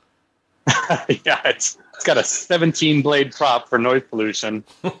 Yeah, it's got a 17-blade prop for noise pollution.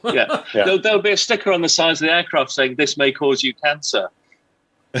 Yeah. There'll be a sticker on the sides of the aircraft saying this may cause you cancer.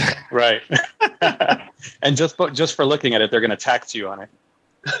 Right. And just for looking at it, they're going to tax you on it.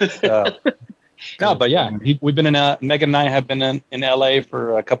 No, but yeah, we've been Megan and I have been in LA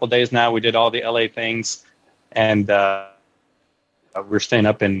for a couple of days now. We did all the LA things, and we're staying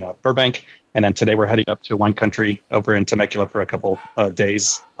up in Burbank, and then today we're heading up to wine country over in Temecula for a couple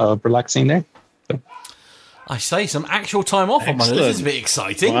days of relaxing there. So. I say some actual time off on Monday. This is a bit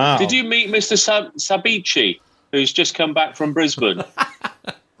exciting. Wow. Did you meet Mr. Sabici, who's just come back from Brisbane?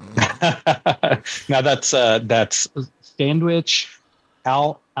 Now that's Sandwich,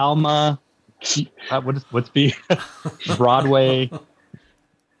 Alma. What's B? Broadway.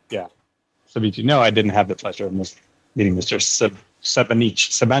 Yeah, Sabici. No, I didn't have the pleasure of meeting Mr.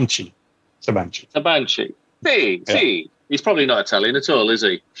 Sabanci. See, he's probably not Italian at all, is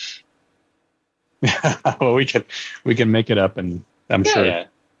he? Well, we can make it up, and I'm sure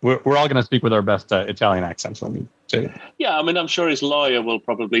we're all going to speak with our best Italian accents when we say it. Yeah, I mean, I'm sure his lawyer will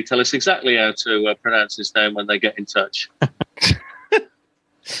probably tell us exactly how to pronounce his name when they get in touch.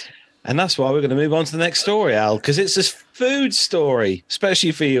 And that's why we're going to move on to the next story, Al, because it's a food story,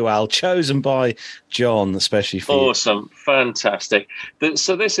 especially for you, Al, chosen by John, especially for you. Awesome. Fantastic.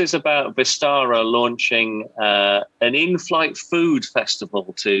 So this is about Vistara launching an in-flight food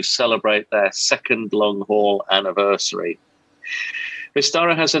festival to celebrate their second long-haul anniversary.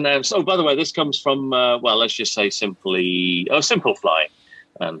 Vistara has announced... Oh, by the way, this comes from, let's just say Simple Fly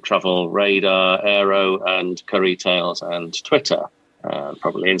and Travel Radar, Aero, and Curry Tales, and Twitter.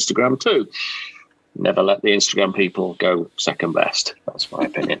 Probably Instagram too. Never let the Instagram people go second best. That's my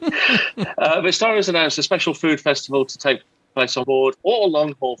opinion. Vistara has announced a special food festival to take place on board all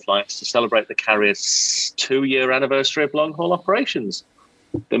long-haul flights to celebrate the carrier's 2-year anniversary of long-haul operations.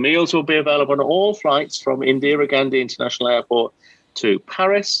 The meals will be available on all flights from Indira Gandhi International Airport to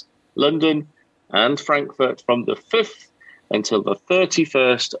Paris, London, and Frankfurt from the 5th until the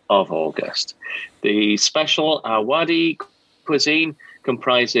 31st of August. The special Awadhi cuisine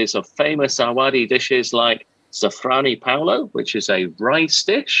comprises of famous Awadhi dishes like Zafrani Paulo, which is a rice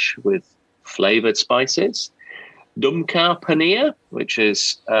dish with flavored spices, Dumka Paneer, which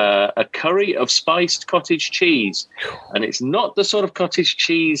is a curry of spiced cottage cheese. And it's not the sort of cottage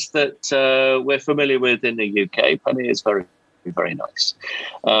cheese that we're familiar with in the UK. Paneer is very, very nice.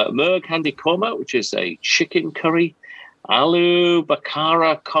 Murg Handi Korma, which is a chicken curry, Aloo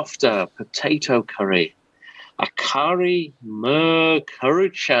Bakara Kofta, potato curry, Akari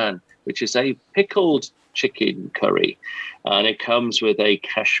Murkuruchan, which is a pickled chicken curry. And it comes with a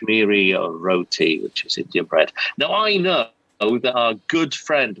Kashmiri roti, which is Indian bread. Now, I know that our good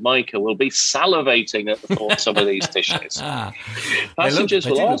friend Micah will be salivating at the thought of some of these dishes. Passengers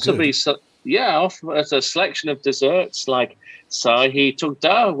will also be offered a selection of desserts like Sahi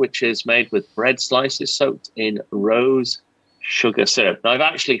Tugda, which is made with bread slices soaked in rose sugar syrup. Now, I've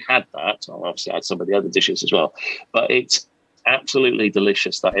actually had that. I've obviously had some of the other dishes as well, but it's absolutely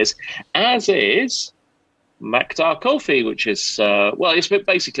delicious, that is. As is Makdar Kulfi, which is, it's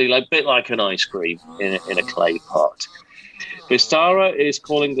basically a bit like an ice cream in a clay pot. Vistara is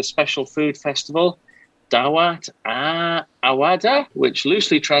calling the special food festival Dawat Awada, which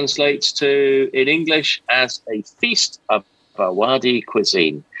loosely translates to, in English, as a feast of Awadhi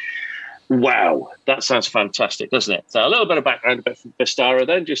cuisine. Wow, that sounds fantastic, doesn't it? So a little bit of background about Vistara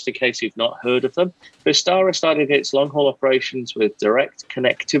then, just in case you've not heard of them. Vistara started its long-haul operations with direct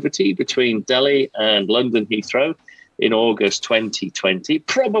connectivity between Delhi and London Heathrow in August 2020.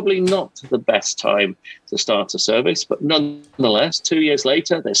 Probably not the best time to start a service, but nonetheless, 2 years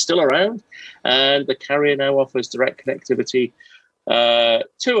later, they're still around, and the carrier now offers direct connectivity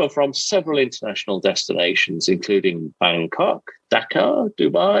to and from several international destinations, including Bangkok, Dakar,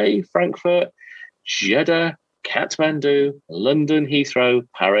 Dubai, Frankfurt, Jeddah, Kathmandu, London, Heathrow,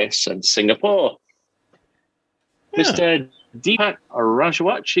 Paris, and Singapore. Yeah. Mr. Deepak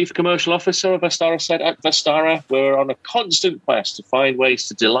Rajawat, Chief Commercial Officer of Vistara, said, at Vistara, we're on a constant quest to find ways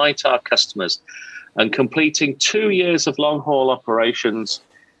to delight our customers, and completing 2 years of long-haul operations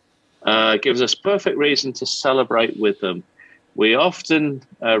gives us perfect reason to celebrate with them. We often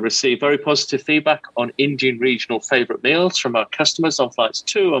receive very positive feedback on Indian regional favourite meals from our customers on flights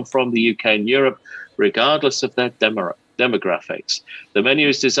to and from the UK and Europe, regardless of their demographics. The menu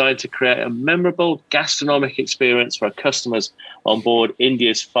is designed to create a memorable gastronomic experience for our customers on board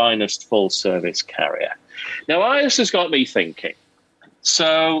India's finest full-service carrier. Now, this has got me thinking.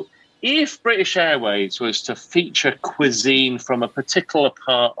 So, if British Airways was to feature cuisine from a particular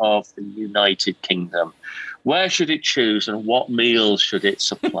part of the United Kingdom, where should it choose and what meals should it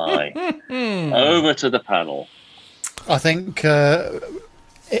supply? Over to the panel. I think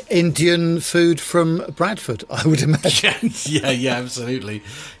Indian food from Bradford, I would imagine. Yeah, absolutely.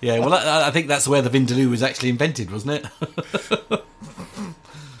 Yeah, well, I think that's where the Vindaloo was actually invented, wasn't it?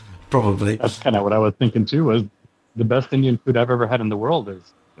 Probably. That's kind of what I was thinking too, was the best Indian food I've ever had in the world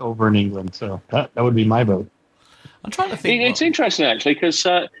is over in England. So that would be my vote. I'm trying to think. It's interesting, actually, because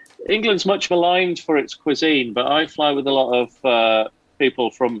England's much maligned for its cuisine, but I fly with a lot of people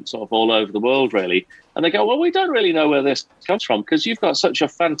from sort of all over the world, really. And they go, well, we don't really know where this comes from, because you've got such a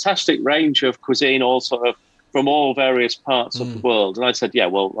fantastic range of cuisine all sort of from all various parts of the world. And I said, yeah,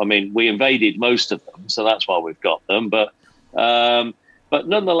 well, I mean, we invaded most of them, so that's why we've got them. But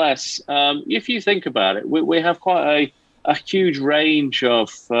nonetheless, if you think about it, we have quite a huge range of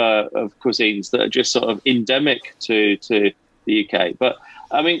cuisines that are just sort of endemic to the UK. But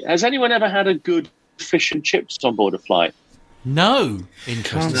I mean, has anyone ever had a good fish and chips on board a flight? No.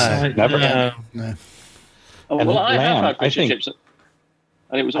 Interesting. No, never. No. Oh, well, I have had fish and chips,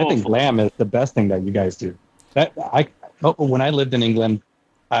 and it was awful. I think lamb is the best thing that you guys do. When I lived in England,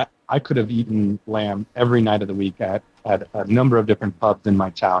 I could have eaten lamb every night of the week at a number of different pubs in my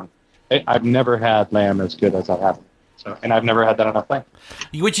town. I've never had lamb as good as I have. So, and I've never had that on a plane.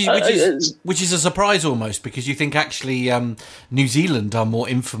 Which is a surprise almost, because you think actually New Zealand are more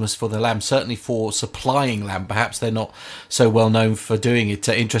infamous for their lamb, certainly for supplying lamb. Perhaps they're not so well known for doing it.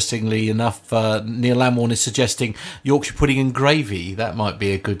 Interestingly enough, Neil Lamorne is suggesting Yorkshire pudding and gravy. That might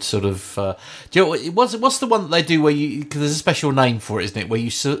be a good sort of. Do you know what's the one that they do where you? Because there's a special name for it, isn't it? Where you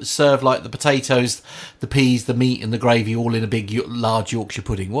serve like the potatoes, the peas, the meat, and the gravy all in a big, large Yorkshire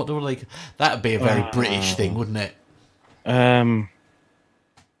pudding. What do they? That would be a very British thing, wouldn't it?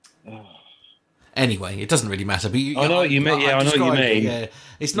 Anyway, it doesn't really matter. But I know what you mean. Yeah, I know what you mean. Yeah.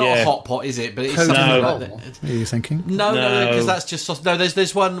 It's not a hot pot, is it? But it's something like that. Are you thinking? No, because that's just sauce. No,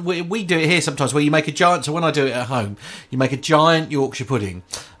 there's one we do it here sometimes where you make a giant. So when I do it at home, you make a giant Yorkshire pudding,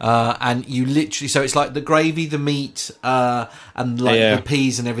 and you literally. So it's like the gravy, the meat, and the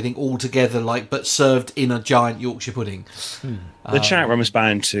peas and everything all together, but served in a giant Yorkshire pudding. The chat room is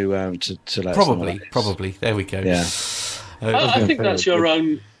bound to let us know probably. There we go. Yeah. I think that's your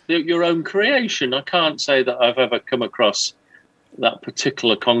own creation. I can't say that I've ever come across that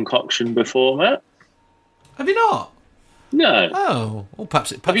particular concoction before, Matt. Have you not? No. Oh, well,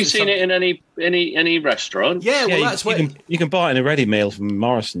 perhaps have you seen it in any restaurant? Yeah, well, that's where you can buy it in a ready meal from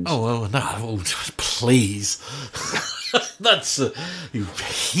Morrison's. Oh, well, no, please. That's you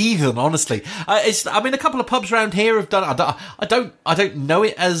heathen, honestly. A couple of pubs around here have done. I don't know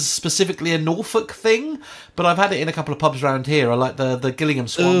it as specifically a Norfolk thing, but I've had it in a couple of pubs around here. I like the Gillingham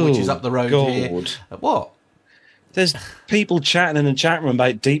Swan, which is up the road here. What? There's people chatting in the chat room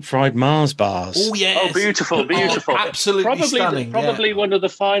about deep fried Mars bars. Oh yes. Oh, beautiful. Absolutely stunning. Probably one of the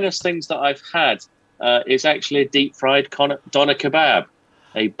finest things that I've had is actually a deep fried doner kebab,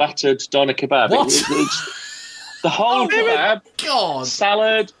 a battered doner kebab. What? It's the whole kebab, God.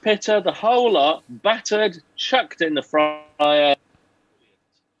 Salad, pitta, the whole lot, battered, chucked in the fryer.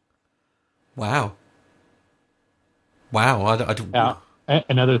 Wow. Yeah.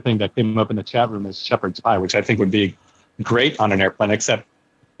 Another thing that came up in the chat room is shepherd's pie, which I think would be great on an airplane, except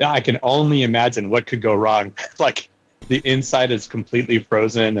I can only imagine what could go wrong. Like the inside is completely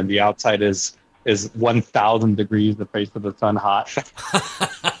frozen and the outside is 1,000 degrees, the face of the sun hot.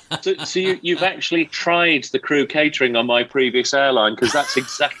 So you've actually tried the crew catering on my previous airline, because that's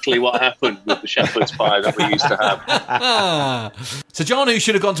exactly what happened with the shepherd's pie that we used to have. So John, who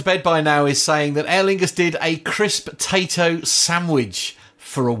should have gone to bed by now, is saying that Aer Lingus did a crisp potato sandwich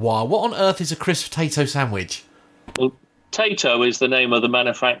for a while. What on earth is a crisp potato sandwich? Well, Tato is the name of the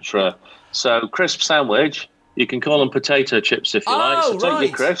manufacturer. So crisp sandwich, you can call them potato chips if you like. So take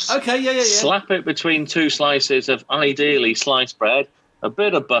your crisps, slap it between two slices of ideally sliced bread, a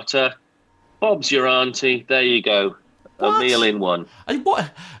bit of butter, Bob's your auntie, there you go. A meal in one.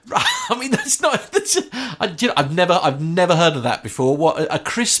 What? I mean, that's not. I've never heard of that before. What, a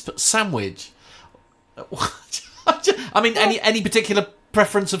crisp sandwich? I mean, any particular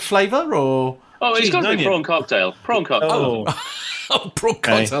preference of flavour or? Oh, it's got to be prawn cocktail. Prawn cocktail. Oh, prawn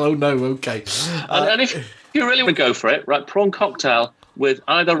cocktail. Oh no. Okay. And if you really want to go for it, right? Prawn cocktail with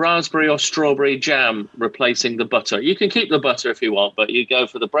either raspberry or strawberry jam replacing the butter. You can keep the butter if you want, but you go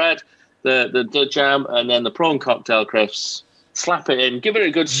for the bread, the jam, and then the prawn cocktail crisps. Slap it in, give it a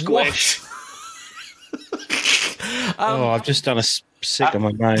good squish. I've just done a sick on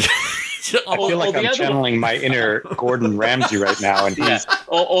my brain. I feel like I'm channeling my inner Gordon Ramsay right now, and he's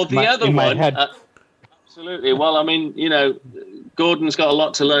or the other one. Absolutely. Well, I mean, Gordon's got a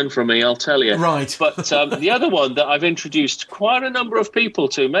lot to learn from me, I'll tell you. Right. But the other one that I've introduced quite a number of people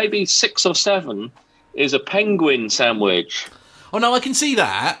to, maybe 6 or 7, is a penguin sandwich. Oh, no, I can see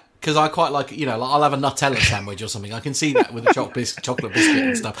that, because I quite like, I'll have a Nutella sandwich or something. I can see that with a chocolate biscuit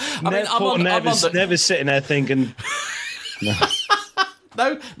and stuff. Never sitting there thinking...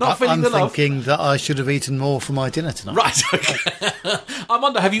 No, not feeling the love. I'm thinking that I should have eaten more for my dinner tonight. Right, okay. I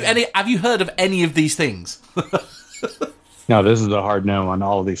wonder, have you heard of any of these things? No, this is a hard no on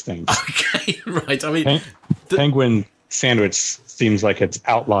all of these things. Okay, right. I mean, penguin sandwich seems like it's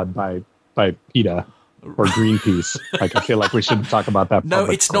outlawed by PETA or Greenpeace. Like, I feel like we shouldn't talk about that. No,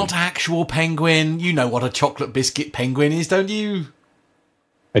 it's not actual penguin. You know what a chocolate biscuit penguin is, don't you?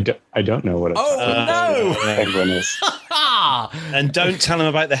 I don't know what a penguin is. And don't tell them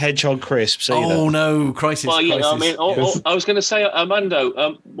about the hedgehog crisps either. Oh no, crisis! Well, yeah, crisis. I mean, I was going to say,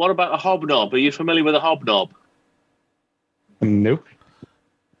 Armando, what about a hobnob? Are you familiar with a hobnob? Nope.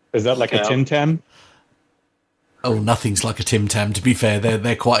 Is that like a Tim Tam? Oh, nothing's like a Tim Tam. To be fair,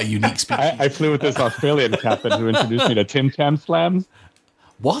 they're quite a unique species. I flew with this Australian captain who introduced me to Tim Tam slams.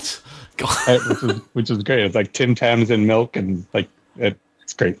 What? Which is great. It's like Tim Tams in milk, and like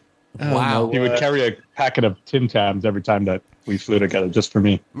it's great. Wow. He would carry a packet of Tim Tams every time that we flew together just for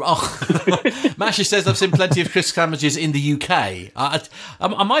me. Oh. Masha says, I've seen plenty of crisp sandwiches in the UK.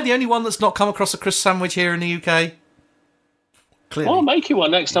 Am I the only one that's not come across a crisp sandwich here in the UK? Clearly. I'll make you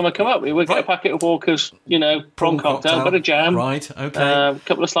one next time I come up. We'll get a packet of Walker's, prawn cocktail, bit of jam. Right, okay. A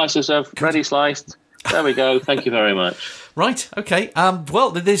couple of slices of ready sliced. There we go. Thank you very much. Right, okay.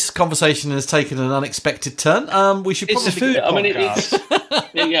 Well, this conversation has taken an unexpected turn. We should probably... It's a food podcast.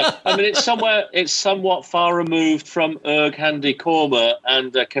 Yeah. I mean, it's somewhat far removed from Urg Handi Korma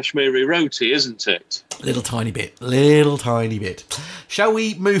and Kashmiri Roti, isn't it? Little tiny bit. Shall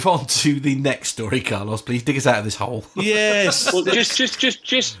we move on to the next story, Carlos? Please dig us out of this hole. Yes. Well,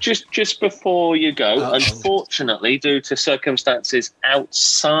 just before you go, unfortunately, due to circumstances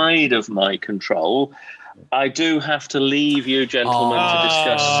outside of my control, I do have to leave you gentlemen to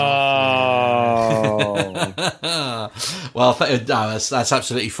discuss. Well, that's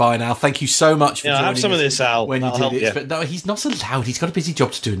absolutely fine, Al. Thank you so much for joining have some us of this, Al. when That'll you help did it. you. But no, he's not allowed. He's got a busy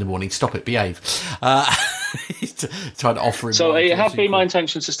job to do in the morning. Stop it. Behave. He's trying to offer him. So it has been my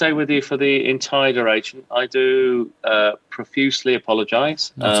intention to stay with you for the entire duration. I do profusely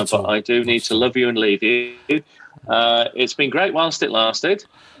apologise, but I do need to love you and leave you. It's been great whilst it lasted,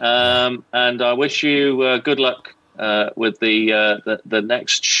 and I wish you good luck with the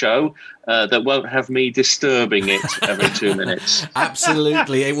next show that won't have me disturbing it every 2 minutes.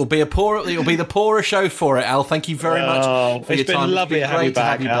 Absolutely, it will be the poorer show for it, Al. Thank you very much for your time. It's been lovely to have you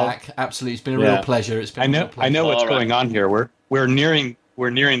back, Al. Absolutely, it's been a real pleasure. It's been I know what's going on here. We're nearing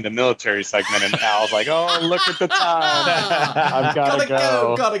the military segment, and Al's like, "Oh, look at the time! I've gotta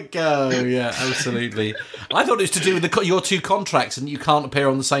go." Yeah, absolutely. I thought it was to do with your two contracts, and you can't appear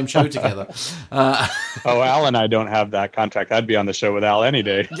on the same show together. Al and I don't have that contract. I'd be on the show with Al any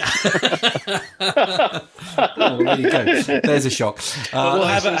day. Well, there you go. There's a shock. Well,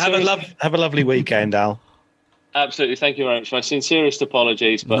 have a lovely weekend, Al. Absolutely, thank you very much. My sincerest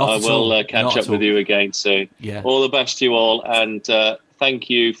apologies, but I will catch up with you again soon. Yeah. All the best to you all, and thank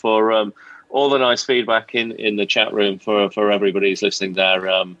you for all the nice feedback in the chat room for everybody who's listening there.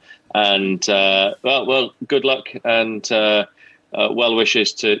 Well, good luck and well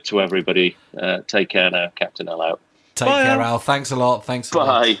wishes to everybody. Take care now, Captain L out. Take care, Al. Thanks a lot.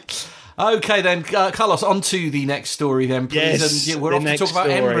 Bye. Okay, then, Carlos, on to the next story then, please. Yes, and we're off to talk about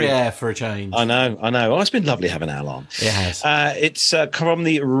Embraer for a change. I know. Well, it's been lovely having Al on. It has. It's from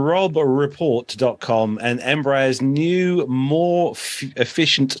the robreport.com, and Embraer's new, more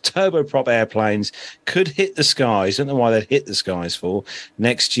efficient turboprop airplanes could hit the skies. Don't know why they'd hit the skies for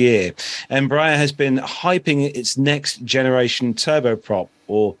next year. Embraer has been hyping its next generation turboprop,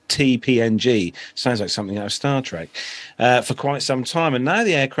 or TPNG, sounds like something out of Star Trek, for quite some time. And now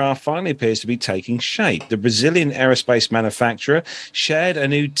the aircraft finally appears to be taking shape. The Brazilian aerospace manufacturer shared a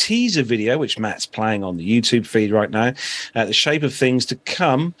new teaser video, which Matt's playing on the YouTube feed right now, the shape of things to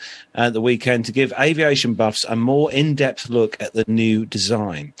come at the weekend to give aviation buffs a more in-depth look at the new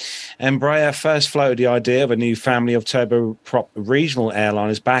design. Embraer first floated the idea of a new family of turboprop regional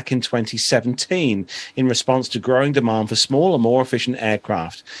airliners back in 2017 in response to growing demand for smaller, more efficient aircraft.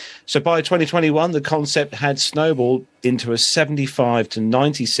 So by 2021, the concept had snowballed into a 75 to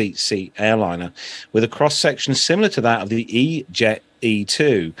 90 seat airliner with a cross-section similar to that of the E-Jet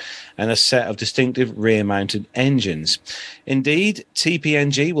E2 and a set of distinctive rear-mounted engines. Indeed,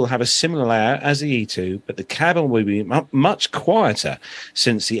 TPNG will have a similar layout as the E2, but the cabin will be much quieter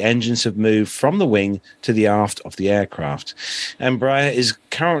since the engines have moved from the wing to the aft of the aircraft. Embraer is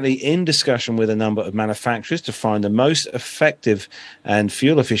currently in discussion with a number of manufacturers to find the most effective and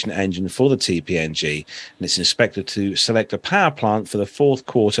fuel-efficient engine for the TPNG, and it's expected to select a power plant for the fourth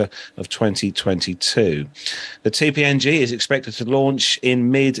quarter of 2022. The TPNG is expected to launch in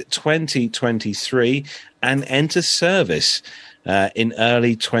mid-2023 and enter service in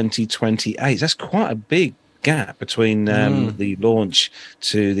early 2028. That's quite a big gap between the launch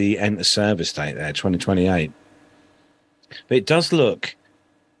to the enter service date there, 2028. But it does look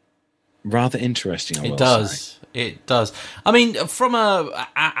rather interesting, I will say. It does. I mean, from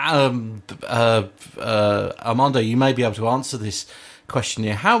Armando, you may be able to answer this question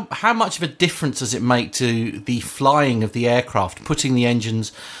here. How much of a difference does it make to the flying of the aircraft, putting the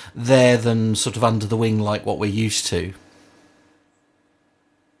engines there than sort of under the wing like what we're used to?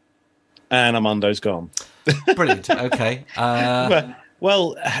 And Armando's gone. Brilliant. Okay.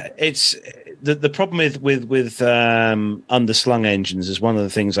 Well, it's the problem with underslung engines is one of the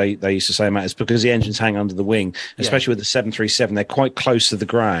things they used to say, Matt, is because the engines hang under the wing, especially with the 737, they're quite close to the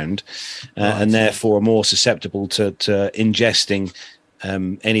ground and therefore are more susceptible to ingesting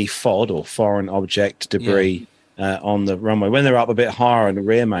any FOD or foreign object debris on the runway. When they're up a bit higher on the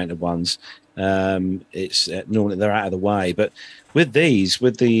rear mounted ones, It's normally they're out of the way, but with these,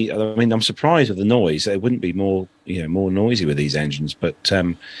 I'm surprised with the noise. It wouldn't be more noisy with these engines, but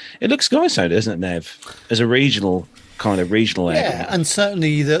it looks nice, though, doesn't it, Nev? As a regional aircraft. Yeah, and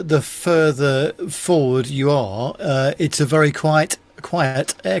certainly the further forward you are, it's a very quiet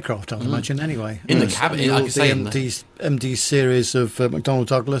aircraft, I'd imagine. Anyway, in the cabin, I could say MD series of McDonnell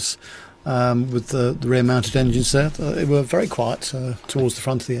Douglas. With the rear-mounted engines there, they were very quiet towards the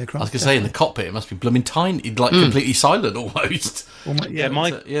front of the aircraft. I was going to say, in the cockpit, it must be blooming tiny, like completely silent almost.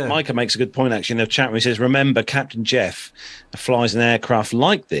 Micah makes a good point, actually, in the chat room. He says, remember, Captain Jeff flies an aircraft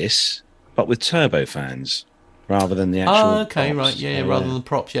like this, but with turbofans rather than the actual props. Right, yeah, rather than the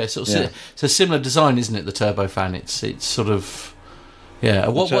props, yeah. So it's a similar design, isn't it, the turbofan? It's sort of... Yeah,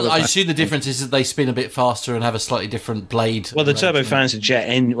 what I assume the difference is that they spin a bit faster and have a slightly different blade. Well, the turbofan's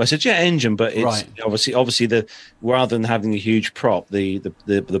it's a jet engine, but it's right. obviously rather than having a huge prop, the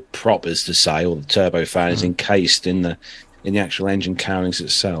prop is to say, or the turbofan is encased in the actual engine cowlings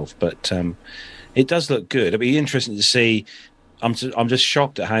itself. But it does look good. It'd be interesting to see. I'm just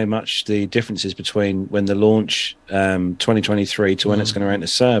shocked at how much the difference is between when the launch 2023 to when it's going to enter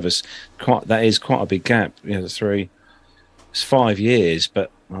service. That is quite a big gap. It's 5 years,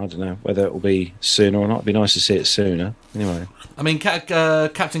 but I don't know whether it will be sooner or not. It'd be nice to see it sooner. Anyway, I mean,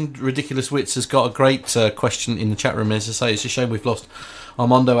 Captain Ridiculous Wits has got a great question in the chat room. As I say, it's a shame we've lost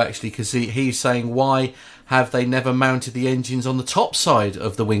Armando, actually, because he's saying, why have they never mounted the engines on the top side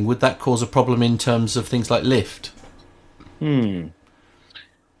of the wing? Would that cause a problem in terms of things like lift? I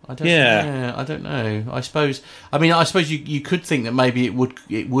don't know. I suppose you could think that maybe it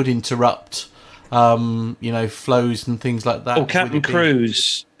would interrupt flows and things like that. Well, Captain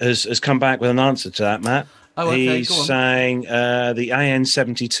Cruise has come back with an answer to that, Matt. Oh, okay. He's saying the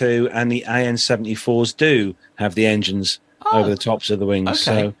AN-72 and the AN-74s do have the engines over the tops of the wings.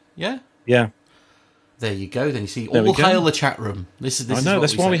 Okay. So, yeah. There you go. Then you see, all hail the chat room. This is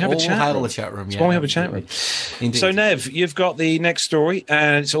that's why we have a chat room. All hail the chat room. That's why we have a chat room. Indeed. So, Nev, you've got the next story,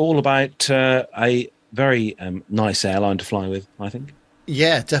 and it's all about a very nice airline to fly with, I think.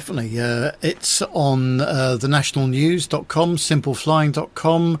 Yeah, definitely. It's on thenationalnews.com,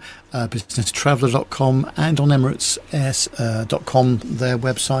 simpleflying.com, businesstraveller.com, and on emirates.com, their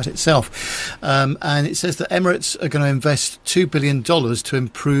website itself. And it says that Emirates are going to invest $2 billion to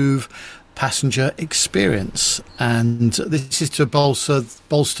improve passenger experience, and this is to bolster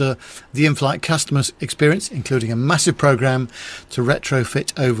the in-flight customers' experience, including a massive program to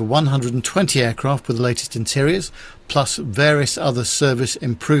retrofit over 120 aircraft with the latest interiors, plus various other service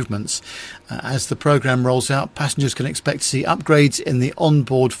improvements. As the program rolls out, passengers can expect to see upgrades in the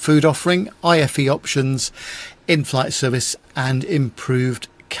onboard food offering, IFE options, in-flight service, and improved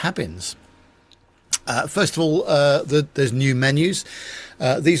cabins. First of all, there's new menus.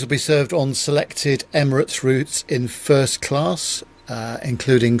 These will be served on selected Emirates routes in first class,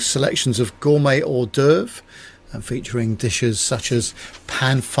 including selections of gourmet hors d'oeuvre, featuring dishes such as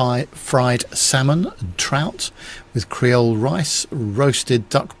pan-fried salmon and trout with Creole rice, roasted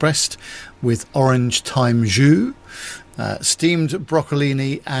duck breast with orange thyme jus, steamed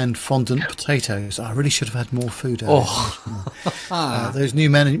broccolini and fondant potatoes. I really should have had more food. Those new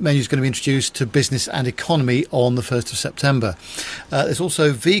menus are going to be introduced to business and economy on the 1st of September. There's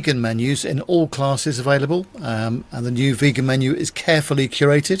also vegan menus in all classes available, and the new vegan menu is carefully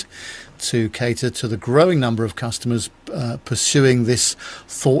curated to cater to the growing number of customers pursuing this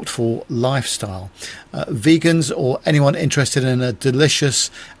thoughtful lifestyle. Vegans or anyone interested in a delicious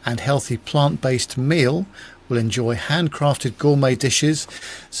and healthy plant-based meal will enjoy handcrafted gourmet dishes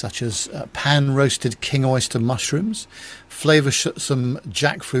such as pan-roasted king oyster mushrooms, flavoursome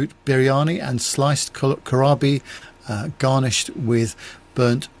jackfruit biryani, and sliced kohlrabi garnished with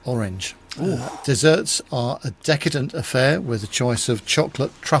burnt orange. Desserts are a decadent affair with a choice of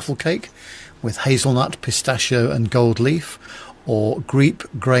chocolate truffle cake with hazelnut, pistachio and gold leaf, or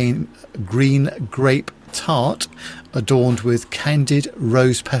green grape tart adorned with candied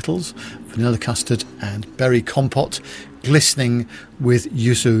rose petals, vanilla custard and berry compote glistening with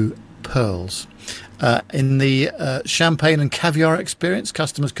yuzu pearls. In the champagne and caviar experience,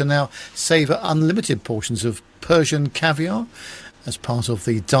 customers can now savour unlimited portions of Persian caviar as part of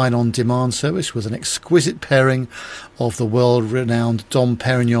the Dine on Demand service, with an exquisite pairing of the world-renowned Dom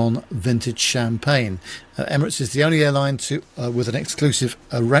Perignon vintage champagne. Emirates is the only airline with an exclusive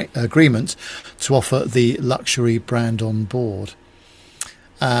agreement to offer the luxury brand on board.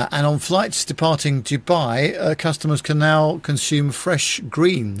 And on flights departing Dubai, customers can now consume fresh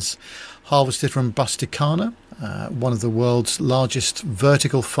greens harvested from Busticana, one of the world's largest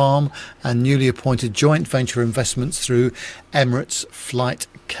vertical farm and newly appointed joint venture investments through Emirates Flight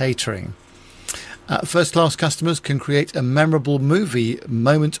Catering. First-class customers can create a memorable movie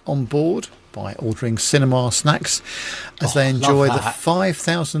moment on board by ordering cinema snacks as they enjoy the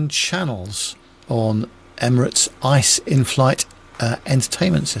 5,000 channels on Emirates ICE in-flight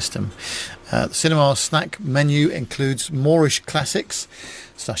entertainment system. The cinema snack menu includes Moorish classics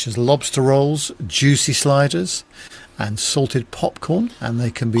such as lobster rolls, juicy sliders and salted popcorn, and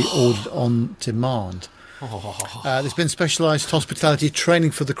they can be ordered on demand. There's been specialised hospitality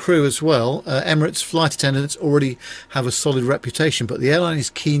training for the crew as well. Emirates flight attendants already have a solid reputation, but the airline is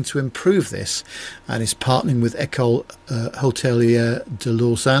keen to improve this and is partnering with École Hôtelière de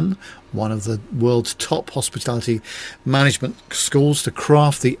Lausanne, one of the world's top hospitality management schools, to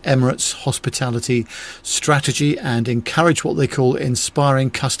craft the Emirates hospitality strategy and encourage what they call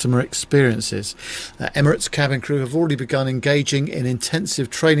inspiring customer experiences. Emirates cabin crew have already begun engaging in intensive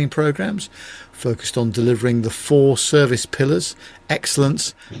training programs focused on delivering the 4 service pillars: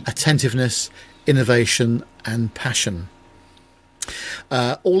 excellence, attentiveness, innovation and passion.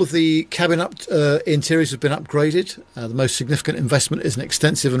 All of the cabin interiors have been upgraded. The most significant investment is an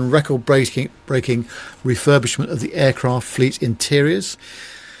extensive and record-breaking refurbishment of the aircraft fleet interiors,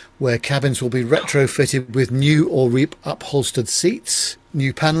 where cabins will be retrofitted with new or upholstered seats,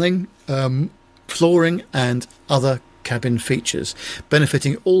 new panelling, flooring and other cabin features,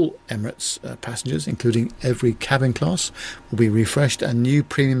 benefiting all Emirates passengers, including every cabin class, will be refreshed and new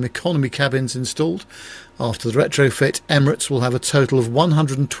premium economy cabins installed. After the retrofit, Emirates will have a total of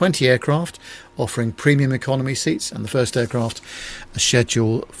 120 aircraft offering premium economy seats, and the first aircraft are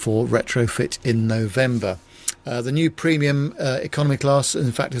scheduled for retrofit in November. The new premium economy class,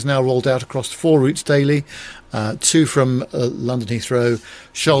 in fact, is now rolled out across 4 routes daily, 2 from London Heathrow,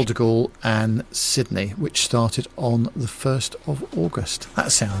 Charles de Gaulle and Sydney, which started on the 1st of August.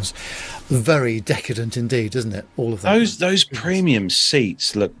 That sounds very decadent indeed, doesn't it? All of that. Those premium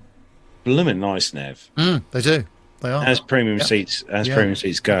seats look blooming nice, Nev. They do. They are. As premium seats go,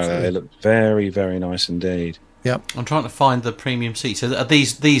 absolutely. They look very, very nice indeed. Yep. I'm trying to find the premium seats. Are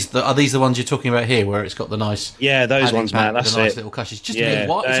these the ones you're talking about here, where it's got the nice? Yeah, those ones, Matt. That's nice it. Little cushions. Just it's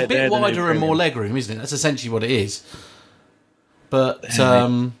a bit wider and more legroom, isn't it? That's essentially what it is. But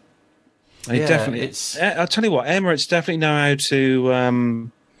they definitely. I'll tell you what, Emirates definitely know how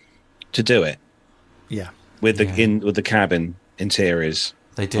to do it. Yeah. With the cabin interiors.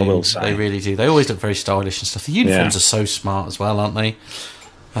 They do. I will say. They really do. They always look very stylish and stuff. The uniforms are so smart as well, aren't they?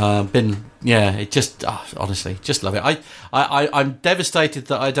 It just honestly, just love it. I'm devastated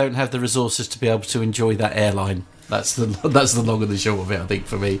that I don't have the resources to be able to enjoy that airline. That's the long and the short of it, I think,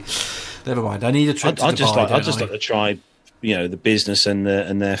 for me. Never mind. I need a trip to Dubai. I'd just like to try, the business and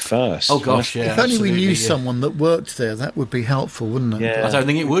their first. Oh gosh, yeah. If only we knew someone that worked there, that would be helpful, wouldn't it? Yeah. I don't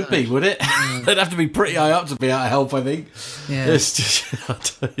think it would be, would it? They'd have to be pretty high up to be out of help, I think. Yeah. It's just,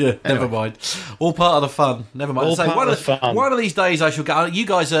 never mind. All part of the fun. Never mind. One of these days I shall go. You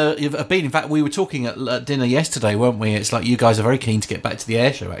guys have been. In fact, we were talking at dinner yesterday, weren't we? It's like you guys are very keen to get back to the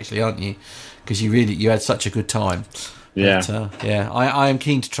air show, actually, aren't you? Because you had such a good time. Yeah, but, I am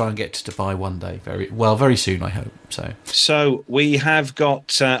keen to try and get to Dubai one day, very soon, I hope. So we have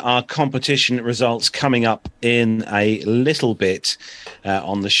got our competition results coming up in a little bit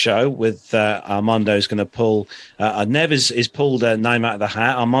on the show. With Armando's going to pull. Nev is pulled a name out of the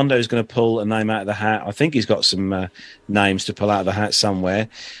hat. Armando's going to pull a name out of the hat. I think he's got some names to pull out of the hat somewhere.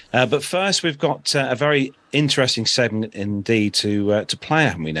 But first, we've got a very interesting segment indeed to play,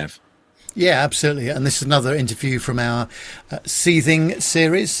 haven't we, Nev? Yeah, absolutely. And this is another interview from our Seething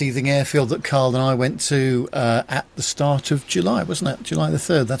series, Seething Airfield, that Carl and I went to at the start of July, wasn't it? July the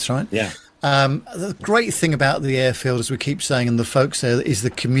 3rd, that's right. Yeah. The great thing about the airfield, as we keep saying, and the folks there, is the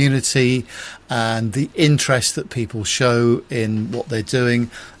community and the interest that people show in what they're doing.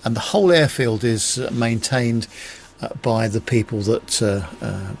 And the whole airfield is maintained by the people that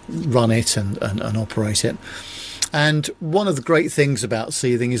run it and operate it. And one of the great things about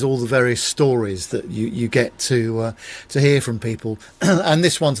Seething is all the various stories that you get to hear from people, and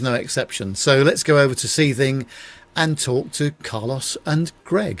this one's no exception. So let's go over to Seething and talk to Carlos and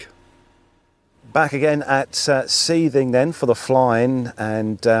Greg. Back again at Seething then for the fly-in,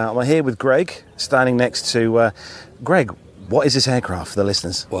 and I'm here with Greg, standing next to Greg. What is this aircraft for the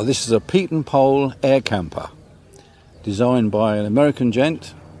listeners? Well, this is a Peyton Pole air camper, designed by an American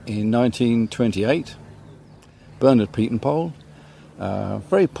gent in 1928. Bernard Peyton Pole,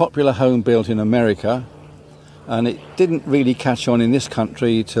 very popular home built in America, and it didn't really catch on in this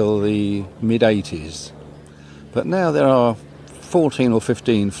country till the mid-80s. But now there are 14 or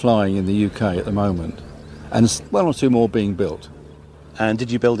 15 flying in the UK at the moment, and one or two more being built. And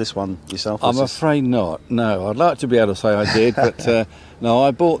did you build this one yourself? I'm afraid not, no. I'd like to be able to say I did, but No,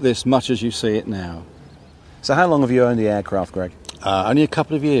 I bought this much as you see it now. So how long have you owned the aircraft, Greg? Only a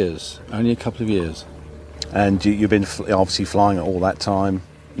couple of years. And you've been obviously flying it all that time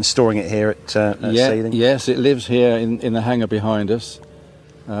and storing it here at Seething? Yes, it lives here in the hangar behind us.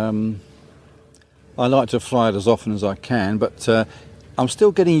 I like to fly it as often as I can, but I'm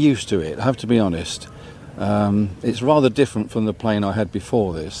still getting used to it, I have to be honest. It's rather different from the plane I had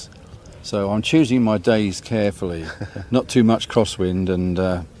before this. So I'm choosing my days carefully, not too much crosswind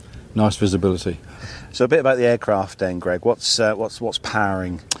and nice visibility. So a bit about the aircraft then, Greg. What's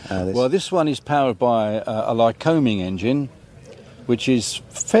powering this? Well, this one is powered by a Lycoming engine, which is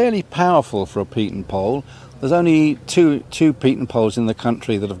fairly powerful for a Peyton Pole. There's only two Peyton Poles in the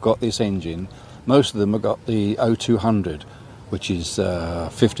country that have got this engine. Most of them have got the 0200, which is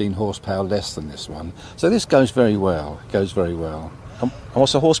 15 horsepower less than this one. So this goes very well. And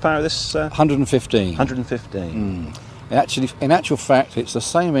what's the horsepower of this? 115. 115. Actually, in actual fact, it's the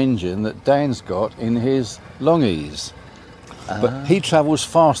same engine that Dan's got in his Longies. But he travels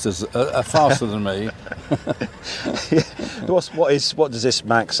faster than me. What does this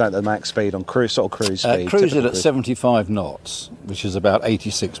max at the max speed on cruise speed? Cruise it at 75 knots, which is about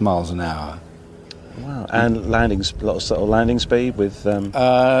 86 miles an hour. Wow! And a lot of sort of landing speed with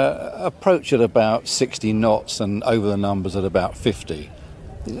approach at about 60 knots and over the numbers at about 50.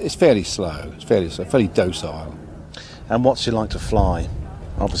 It's fairly slow. Fairly docile. And what's it like to fly?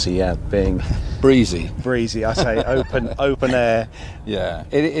 Obviously, yeah, being breezy. I say open air. Yeah,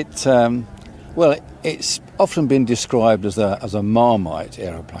 it's often been described as a Marmite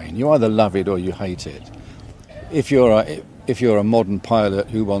aeroplane. You either love it or you hate it. If you're a modern pilot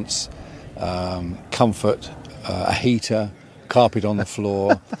who wants comfort, a heater, carpet on the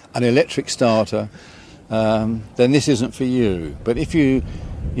floor, an electric starter, then this isn't for you. But if you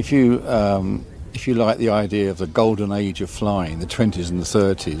like the idea of the golden age of flying, the 20s and the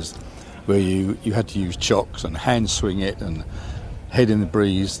 30s, where you had to use chocks and hand swing it and head in the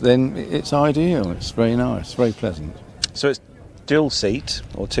breeze, then it's ideal. It's very nice, very pleasant. So it's dual seat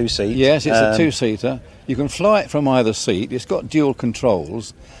or two seat? Yes, it's a two-seater. You can fly it from either seat. It's got dual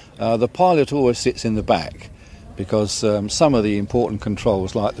controls. The pilot always sits in the back because some of the important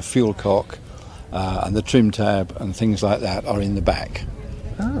controls, like the fuel cock and the trim tab and things like that, are in the back.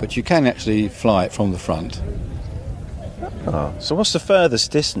 But you can actually fly it from the front. So what's the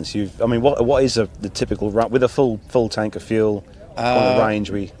furthest distance what is the typical run with a full tank of fuel? What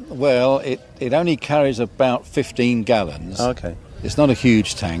range Well, it only carries about 15 gallons. Okay. It's not a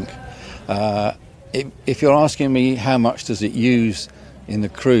huge tank. If you're asking me how much does it use in the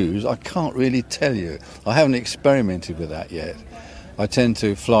cruise, I can't really tell you. I haven't experimented with that yet. I tend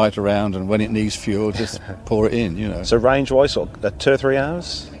to fly it around, and when it needs fuel, just pour it in, So range-wise, sort of 2 or 3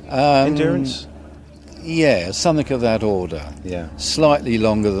 hours endurance? Yeah, something of that order. Yeah. Slightly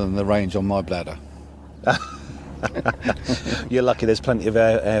longer than the range on my bladder. You're lucky there's plenty of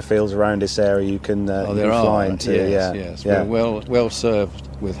airfields around this area you can fly into. Yes. Yeah. We're well served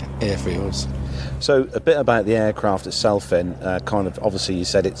with airfields. So a bit about the aircraft itself then, obviously you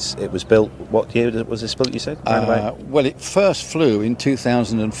said it was built, what year was this built, you said? Well, it first flew in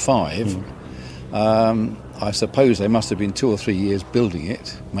 2005. I suppose they must have been 2 or 3 years building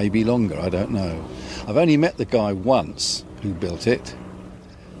it, maybe longer, I don't know. I've only met the guy once who built it.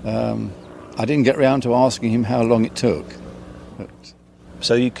 I didn't get round to asking him how long it took. But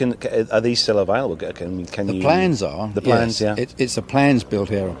so are these still available? Plans are. The plans, yes. yeah. It's a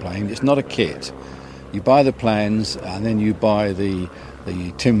plans-built aeroplane. It's not a kit. You buy the plans, and then you buy the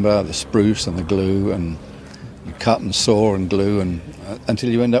timber, the spruce, and the glue, and you cut and saw and glue, and until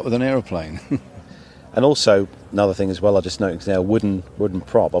you end up with an aeroplane. And also another thing as well, I just noticed now wooden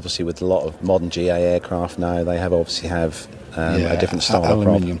prop. Obviously, with a lot of modern GA aircraft now, they have a different style of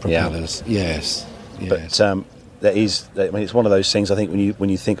prop. Aluminium propellers. Yeah. Yes. But it's one of those things. I think when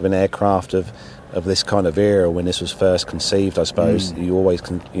you think of an aircraft of this kind of era, when this was first conceived, I suppose you always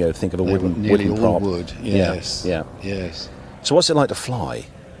can think of a wooden prop. Wood. Yes. Yeah. Yes. So what's it like to fly?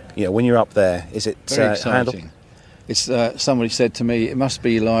 When you're up there, is it very exciting? It's somebody said to me, it must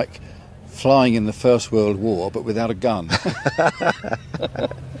be like flying in the First World War, but without a gun.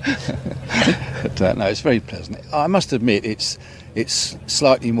 But no, it's very pleasant. I must admit, it's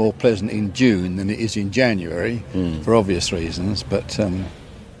slightly more pleasant in June than it is in January, for obvious reasons. But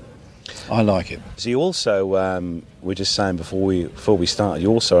I like it. So you also, we were just saying before we started, you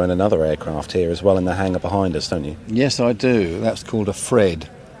also own another aircraft here as well in the hangar behind us, don't you? Yes, I do. That's called a FRED.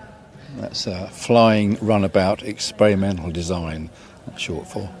 That's a Flying Runabout Experimental Design, that's short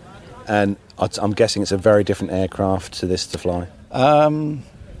for. And I'm guessing it's a very different aircraft to this to fly.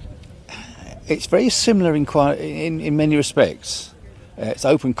 It's very similar in many respects. It's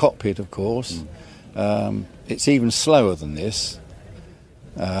open cockpit, of course. It's even slower than this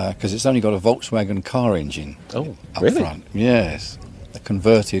because it's only got a Volkswagen car engine up front. Yes, a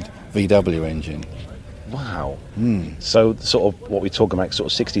converted VW engine. Wow. So sort of what we talk about,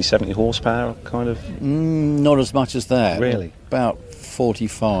 sort of 60, 70 horsepower kind of? Not as much as that. Really? About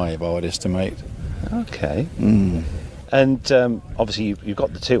 45, I would estimate. Okay. And obviously you've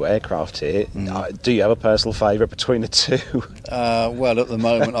got the two aircraft here. Do you have a personal favourite between the two? Well, at the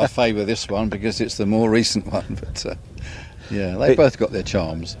moment I favour this one because it's the more recent one. But yeah, they both got their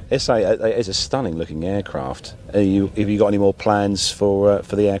charms. It's a stunning looking aircraft. Have you got any more plans for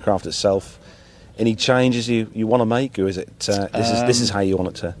the aircraft itself? Any changes you want to make, or is it this is how you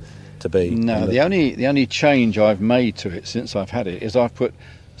want it to be? No, the only change I've made to it since I've had it is I've put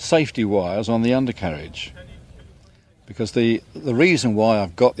safety wires on the undercarriage. Because the reason why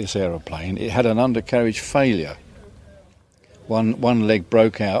I've got this aeroplane, it had an undercarriage failure. One leg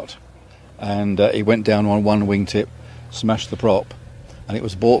broke out, and it went down on one wingtip, smashed the prop, and it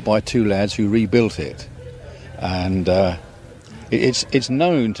was bought by two lads who rebuilt it. And it's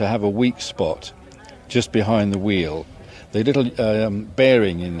known to have a weak spot just behind the wheel. The little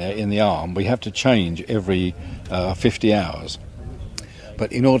bearing in there in the arm, we have to change every 50 hours.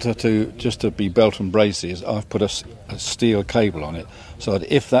 But in order to be belt and braces, I've put a steel cable on it, so that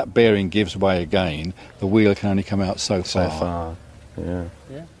if that bearing gives way again, the wheel can only come out so far. Yeah.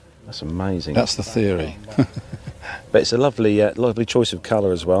 That's amazing. That's the theory. But it's a lovely choice of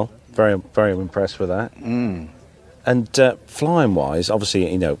colour as well. Very, very impressed with that. And flying wise,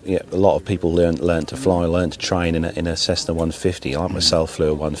 obviously, a lot of people learn to train in a Cessna 150. I myself flew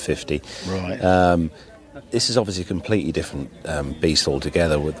a 150. Right. This is obviously a completely different beast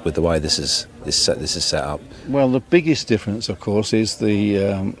altogether with the way this is set up. Well, the biggest difference, of course, is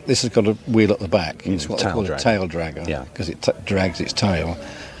this has got a wheel at the back. It's what they call a tail dragger, because it drags its tail.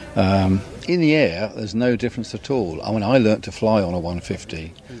 In the air, there's no difference at all. I mean, I learnt to fly on a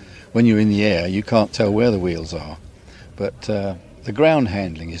 150. When you're in the air, you can't tell where the wheels are. But the ground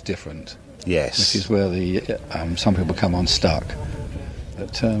handling is different. Yes. Which is where some people come unstuck.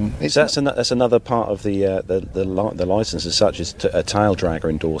 But that's another part of the licence as such, is a tail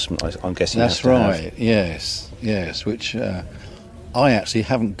dragger endorsement. I'm guessing that's right. Yes, which I actually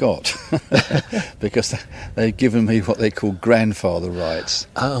haven't got because they've given me what they call grandfather rights.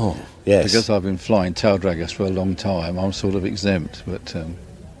 Oh, yes. Because I've been flying tail draggers for a long time, I'm sort of exempt. But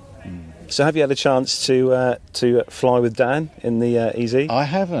so, have you had a chance to fly with Dan in the EZ? I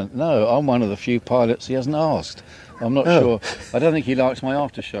haven't. No, I'm one of the few pilots he hasn't asked. I'm not sure. I don't think he likes my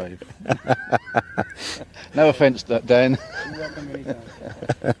aftershave. No offence, Dan.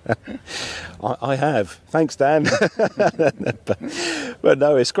 I have. Thanks, Dan. but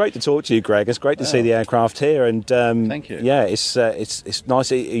no, it's great to talk to you, Greg. It's great to see the aircraft here, and thank you. Yeah, it's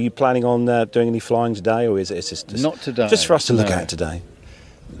nice. Are you planning on doing any flying today, or is it just not today? Just for us to look at today.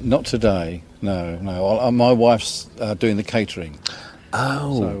 Not today. No. My wife's doing the catering.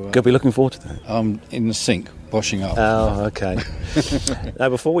 Oh, so, good. Be looking forward to that. I'm in the sink washing up. Oh, okay. Now,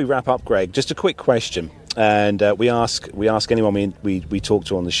 before we wrap up, Greg, just a quick question, and we ask anyone we talk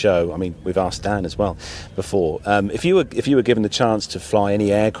to on the show. I mean, we've asked Dan as well before. If you were given the chance to fly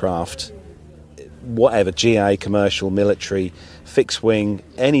any aircraft, whatever, GA, commercial, military, fixed wing,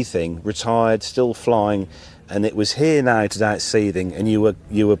 anything, retired, still flying, and it was here now today at Seething, and you were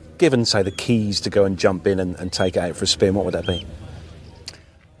given, say, the keys to go and jump in and take it out for a spin, what would that be?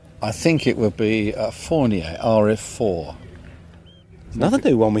 I think it would be a Fournier RF4. Another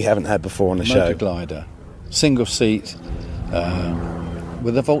new one we haven't had before on the show. Motor glider, single seat,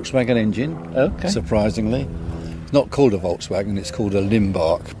 with a Volkswagen engine. Okay. Surprisingly, it's not called a Volkswagen; it's called a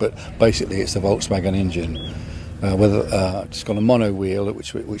Limbark. But basically, it's a Volkswagen engine. It's got a mono wheel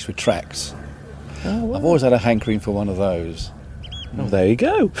which retracts. Oh, wow. I've always had a hankering for one of those. Oh, there you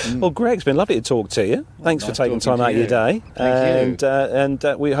go. Well, Greg, it's been lovely to talk to you. Thanks for taking time out of your day. Thank you. And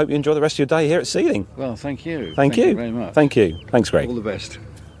we hope you enjoy the rest of your day here at Seething. Well, thank you. Thank you very much. Thank you. Thanks, Greg. All the best.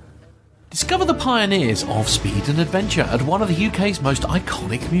 Discover the pioneers of speed and adventure at one of the UK's most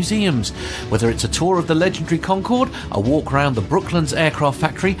iconic museums. Whether it's a tour of the legendary Concorde, a walk around the Brooklands Aircraft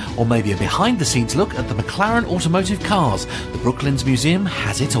Factory, or maybe a behind-the-scenes look at the McLaren automotive cars, the Brooklands Museum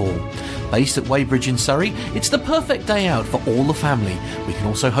has it all. Based at Weybridge in Surrey, it's the perfect day out for all the family. We can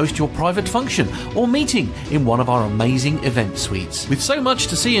also host your private function or meeting in one of our amazing event suites. With so much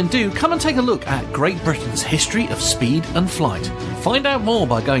to see and do, come and take a look at Great Britain's history of speed and flight. Find out more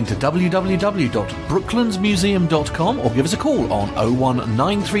by going to www.brooklandsmuseum.com or give us a call on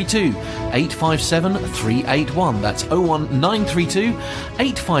 01932 857 381. That's 01932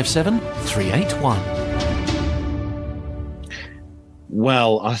 857 381.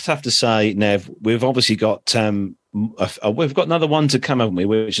 Well, I have to say, Nev, we've obviously got we've got another one to come, haven't we?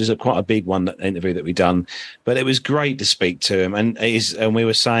 Which is quite a big one, that interview that we've done. But it was great to speak to him, and we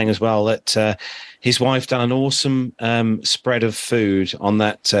were saying as well that his wife done an awesome spread of food on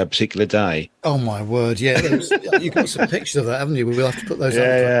that particular day. Oh my word! Yeah, you've got some pictures of that, haven't you? We'll have to put those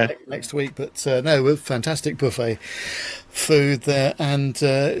up next week. But no, fantastic buffet food there, and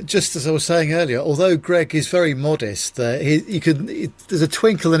just as I was saying earlier, although Greg is very modest, there's a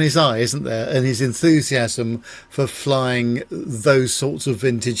twinkle in his eye, isn't there? And his enthusiasm for flying those sorts of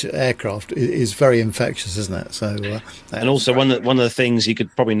vintage aircraft is very infectious, isn't it? So, and also one of the things you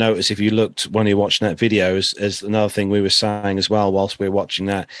could probably notice if you looked when you're watching that video is another thing we were saying as well whilst we were watching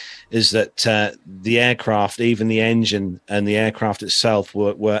that, is that the aircraft, even the engine and the aircraft itself,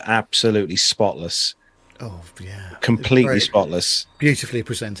 were absolutely spotless. Oh yeah, completely spotless, beautifully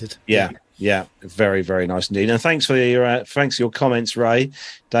presented. Yeah, very, very nice indeed. And thanks for your comments, Ray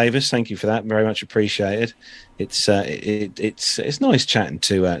Davis. Thank you for that, very much appreciated. It's nice chatting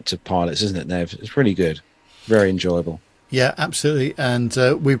to pilots, isn't it, Nev? It's really good, very enjoyable. Yeah, absolutely. And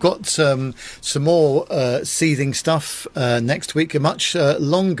we've got some more seething stuff next week, a much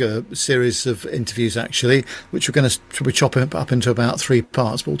longer series of interviews, actually, which we're going to chop up into about 3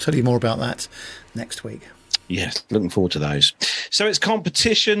 parts. But we'll tell you more about that next week. Yes, looking forward to those. So it's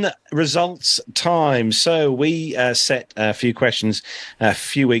competition results time. So we set a few questions a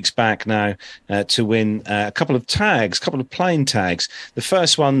few weeks back now to win a couple of plane tags. The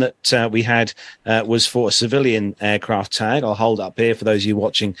first one that we had was for a civilian aircraft tag. I'll hold up here for those of you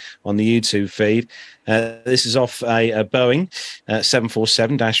watching on the YouTube feed. This is off a Boeing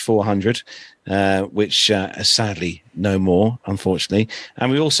 747-400. Which is sadly no more, unfortunately.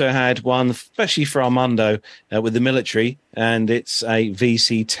 And we also had one, especially for Armando, with the military, and it's a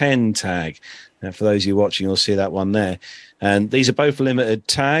VC-10 tag. For those of you watching, you'll see that one there. And these are both limited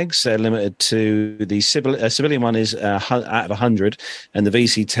tags. They're limited to the civilian one is out of 100, and the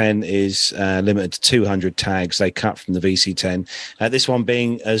VC-10 is limited to 200 tags they cut from the VC-10. This one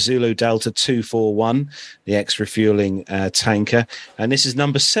being a Zulu Delta 241, the ex-refueling tanker. And this is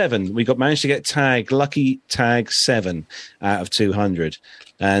number 7. We managed to get lucky tag 7 out of 200.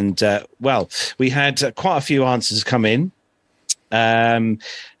 And, we had quite a few answers come in. And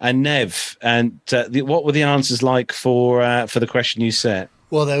Nev, and what were the answers like for the question you set?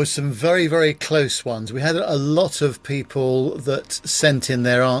 Well, there were some very, very close ones. We had a lot of people that sent in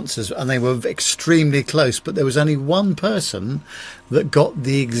their answers, and they were extremely close. But there was only one person that got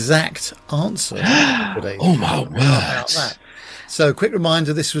the exact answer. Oh my word! So, quick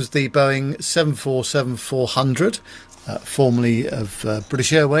reminder: this was the Boeing 747-400, formerly of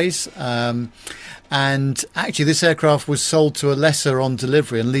British Airways. And actually, this aircraft was sold to a lessor on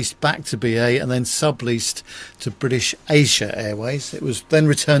delivery and leased back to BA and then subleased to British Asia Airways. It was then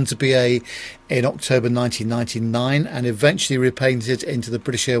returned to BA in October 1999 and eventually repainted into the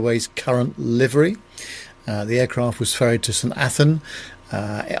British Airways current livery. The aircraft was ferried to St Athan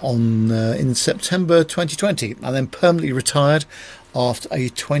in September 2020 and then permanently retired after a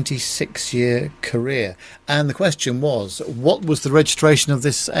 26-year career. And the question was, what was the registration of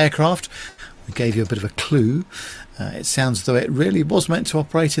this aircraft? We gave you a bit of a clue. It sounds as though it really was meant to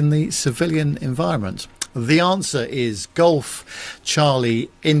operate in the civilian environment. The answer is Golf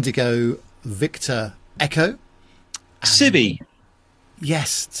Charlie Indigo Victor Echo. Civi.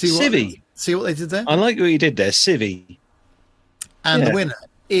 Yes. Civi. See what they did there? I like what you did there, Civi. And the winner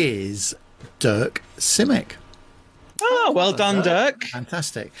is Dirk Simic. Oh, well done, Dirk.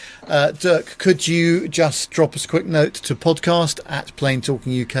 Fantastic. Dirk, could you just drop us a quick note to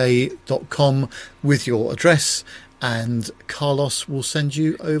podcast@planetalkinguk.com with your address, and Carlos will send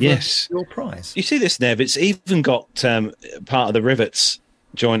you over your prize. You see this, Nev? It's even got part of the rivets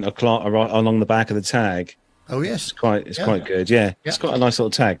joint along the back of the tag. Oh, yes. It's quite good. Yeah. It's quite a nice little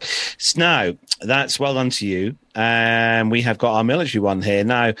tag. So now, that's well done to you. And we have got our military one here.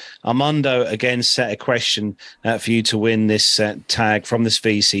 Now, Armando again set a question for you to win this tag from this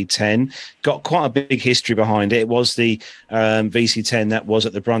VC-10. Got quite a big history behind it. It was the VC-10 that was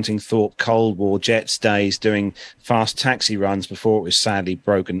at the Bruntingthorpe Cold War Jets days doing fast taxi runs before it was sadly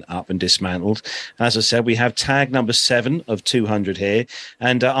broken up and dismantled. As I said, we have tag number 7 of 200 here.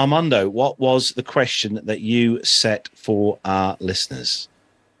 And Armando, what was the question that you set for our listeners?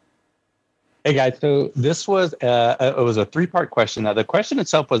 Hey guys, so this was it was a 3-part question. Now the question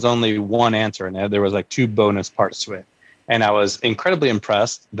itself was only one answer, and there was like 2 bonus parts to it. And I was incredibly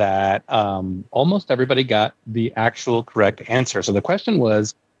impressed that almost everybody got the actual correct answer. So the question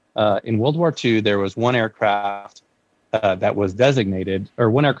was, in World War II, there was one aircraft that was designated,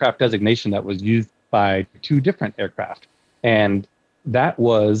 or one aircraft designation that was used by 2 different aircraft. And that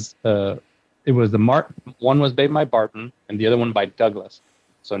was it was one was made by Barton and the other one by Douglas.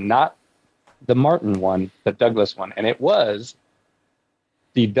 So not the Martin one, the Douglas one, and it was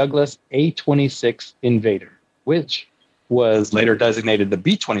the Douglas A-26 Invader, which was later designated the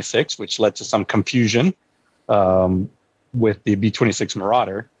B-26, which led to some confusion with the B-26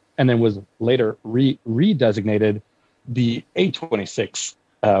 Marauder, and then was later redesignated the A-26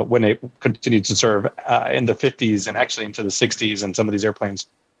 when it continued to serve in the 50s and actually into the 60s, and some of these airplanes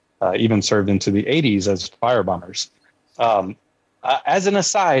even served into the 80s as fire bombers. As an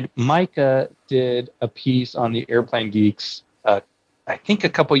aside, Micah did a piece on the Airplane Geeks, I think a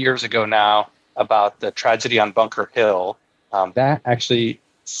couple years ago now, about the tragedy on Bunker Hill. That actually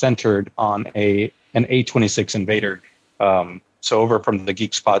centered on an A-26 Invader. So over from the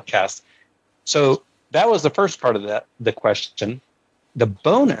Geeks podcast. So that was the first part of the question. The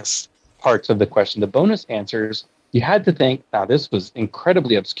bonus parts of the question, the bonus answers, you had to think, now this was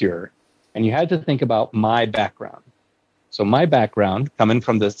incredibly obscure, and you had to think about my background. So my background, coming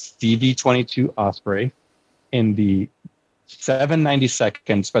from the CV-22 Osprey in the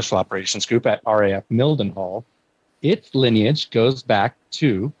 792nd Special Operations Group at RAF Mildenhall, its lineage goes back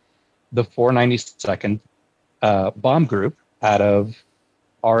to the 492nd Bomb Group out of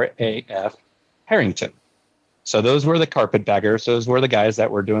RAF Harrington. So those were the carpetbaggers. Those were the guys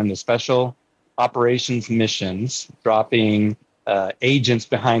that were doing the special operations missions, dropping agents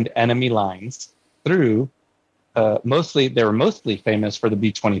behind enemy lines through they were mostly famous for the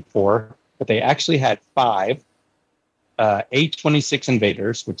B-24, but they actually had 5 A-26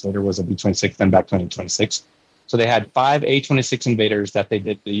 Invaders, which later was a B-26, then back to A-26. So they had 5 A-26 Invaders that they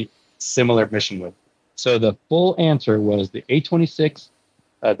did the similar mission with. So the full answer was the A-26,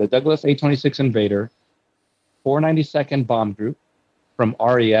 the Douglas A-26 Invader, 492nd Bomb Group from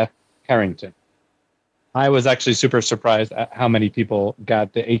RAF Harrington. I was actually super surprised at how many people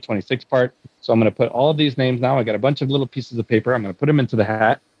got the A-26 part. So I'm going to put all of these names now. I got a bunch of little pieces of paper. I'm going to put them into the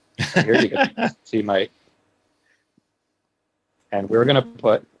hat. Here you go. See my... And we're going to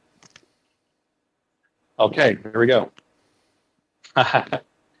put... Okay, here we go.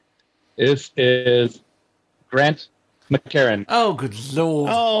 This is Grant McCarran. Oh, good Lord.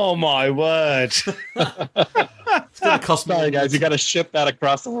 Oh, my word. It's going to cost me. Sorry, guys. You got to ship that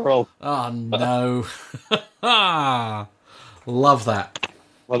across the world. Oh, no. Love that.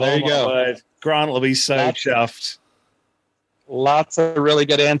 Well, there you go. Word. Grant will be so chuffed. Lots of really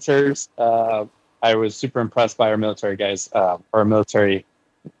good answers. I was super impressed by our military guys, our military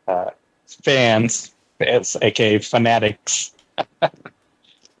fans, aka fanatics.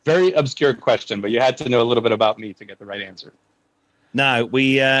 Very obscure question, but you had to know a little bit about me to get the right answer. No,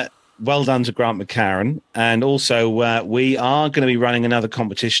 well done to Grant McCarran. And also, we are going to be running another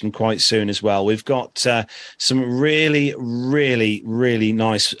competition quite soon as well. We've got some really, really, really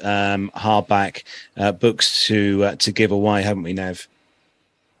nice hardback books to give away, haven't we, Nev?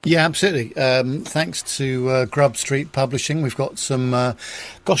 Yeah, absolutely. Thanks to Grub Street Publishing, we've got some.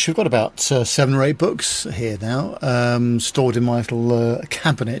 We've got about 7 or 8 books here now, stored in my little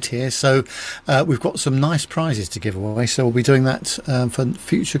cabinet here. So we've got some nice prizes to give away. So we'll be doing that for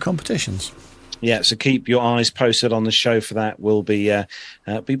future competitions. Yeah, so keep your eyes posted on the show for that. We'll be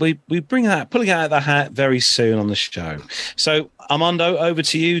we bring that, pulling it out of the hat very soon on the show. So Armando, over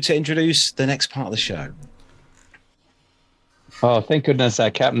to you to introduce the next part of the show. Oh, thank goodness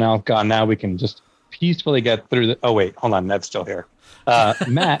that Captain Al's gone. Now we can just peacefully get through the... Oh, wait. Hold on. Ned's still here.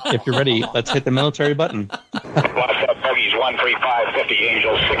 Matt, if you're ready, let's hit the military button. What's up, Buggies? 13550,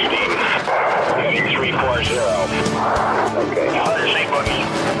 Angel 16. Heading 340. Okay. 100 Buggies.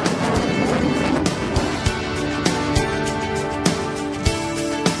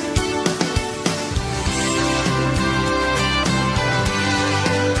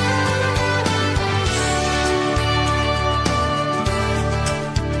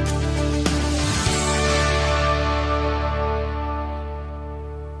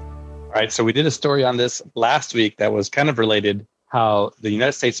 All right, so we did a story on this last week that was kind of related, how the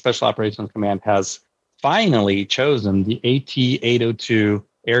United States Special Operations Command has finally chosen the AT-802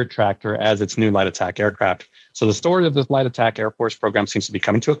 air tractor as its new light attack aircraft. So the story of this light attack Air Force program seems to be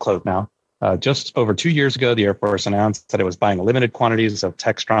coming to a close now. Just over 2 years ago, the Air Force announced that it was buying limited quantities of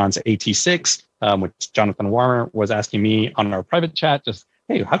Textron's AT-6, which Jonathan Warner was asking me on our private chat, just,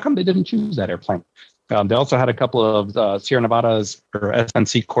 hey, how come they didn't choose that airplane? They also had a couple of Sierra Nevada's or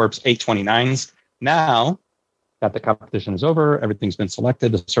SNC Corp's 829s. Now that the competition is over, everything's been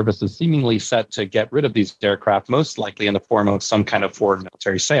selected, the service is seemingly set to get rid of these aircraft, most likely in the form of some kind of foreign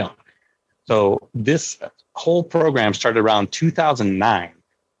military sale. So this whole program started around 2009.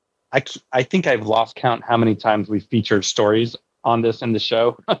 I think I've lost count how many times we've featured stories on this in the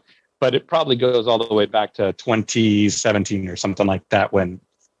show, but it probably goes all the way back to 2017 or something like that when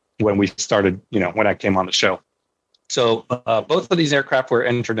we started, when I came on the show. So both of these aircraft were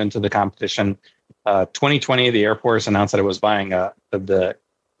entered into the competition. 2020, the Air Force announced that it was buying the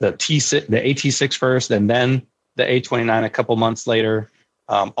T6, the AT6 first, and then the A29 a couple months later.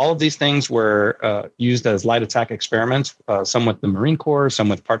 All of these things were used as light attack experiments, some with the Marine Corps, some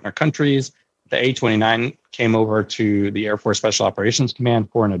with partner countries. The A29 came over to the Air Force Special Operations Command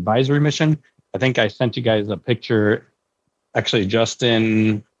for an advisory mission. I think I sent you guys a picture actually just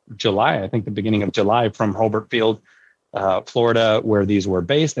in July, I think the beginning of July, from Hobart Field, Florida, where these were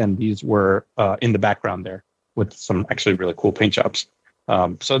based, and these were in the background there with some actually really cool paint jobs.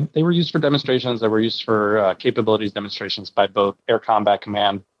 So they were used for demonstrations. They were used for capabilities demonstrations by both Air Combat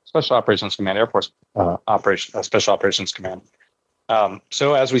Command, Special Operations Command, Air Force Special Operations Command.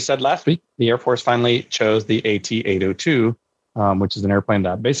 So as we said last week, the Air Force finally chose the AT-802, which is an airplane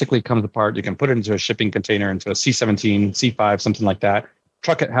that basically comes apart. You can put it into a shipping container, into a C-17, C-5, something like that,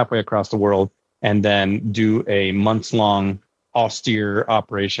 truck it halfway across the world, and then do a months-long austere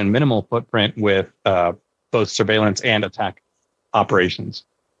operation, minimal footprint with both surveillance and attack operations.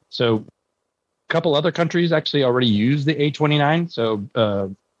 So a couple other countries actually already use the A-29. So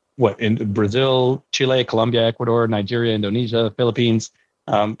in Brazil, Chile, Colombia, Ecuador, Nigeria, Indonesia, Philippines.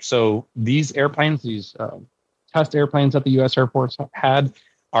 So these airplanes, these test airplanes that the U.S. Air Force had,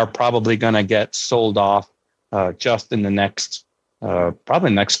 are probably going to get sold off just in the next, probably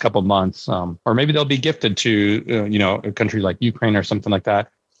next couple months, or maybe they'll be gifted to a country like Ukraine or something like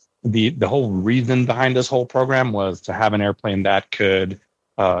that. The whole reason behind this whole program was to have an airplane that could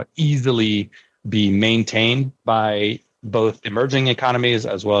easily be maintained by both emerging economies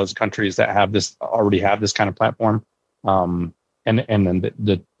as well as countries that already have this kind of platform, and then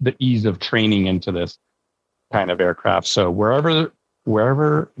the ease of training into this kind of aircraft. So wherever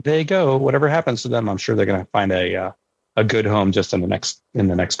they go, whatever happens to them, I'm sure they're going to find a good home just in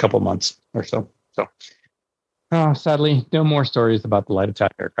the next couple months or so. So sadly, no more stories about the light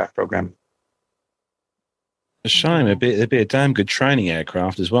attack aircraft program. A shame. It'd be a damn good training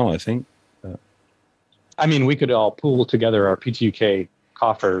aircraft as well, I think. I mean, we could all pool together our PTUK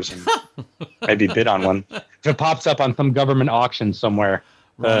coffers and maybe bid on one. If it pops up on some government auction somewhere,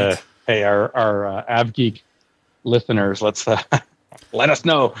 right. Hey, our AvGeek listeners, let's let us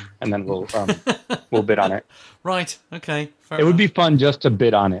know, and then we'll bid on it. Right. Okay. It would be fun just to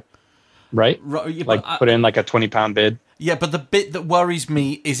bid on it, right? Yeah, like put in like a 20-pound bid. Yeah, but the bit that worries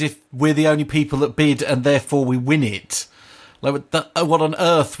me is if we're the only people that bid and therefore we win it. Like, what on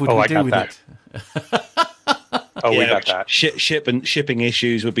earth would we do with it? We got that. Shipping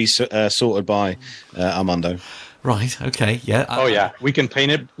issues would be sorted by Armando. Right. Okay. Yeah. Yeah. We can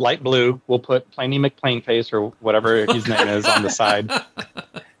paint it light blue. We'll put Planey McPlaneface or whatever his name is on the side,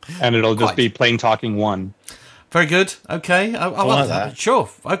 and it'll just be Plain Talking 1. Very good. Okay. I like that. Sure.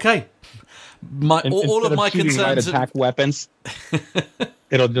 Okay. All of my concerns. Light attack weapons.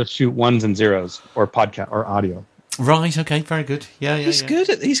 It'll just shoot ones and zeros or podcast or audio. Right. Okay. Very good. Yeah. He's good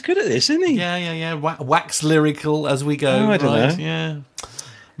at this, isn't he? Yeah. Wax lyrical as we go. I don't know. Yeah.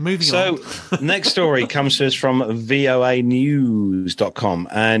 Moving on. So, next story comes to us from voanews.com,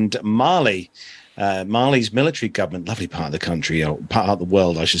 and Mali. Mali's military government, lovely part of the country, or part of the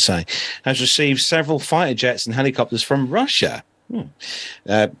world, I should say, has received several fighter jets and helicopters from Russia.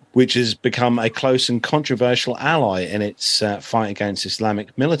 Which has become a close and controversial ally in its fight against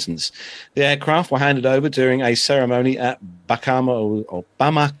Islamic militants. The aircraft were handed over during a ceremony at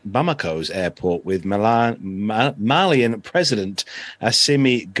Bamako's airport with Malian President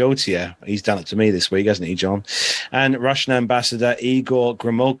Assimi Goïta. He's done it to me this week, hasn't he, John? And Russian Ambassador Igor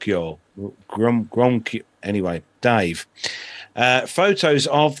Gromyko. Anyway, Dave. Photos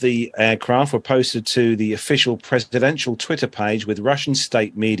of the aircraft were posted to the official presidential Twitter page, with Russian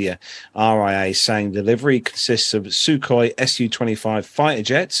state media RIA saying delivery consists of Sukhoi Su-25 fighter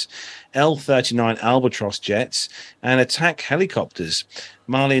jets, L-39 Albatross jets, and attack helicopters.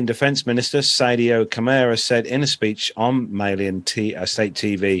 Malian Defense Minister Sadio Camara said in a speech on Malian state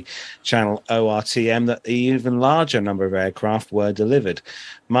TV channel ORTM that the even larger number of aircraft were delivered.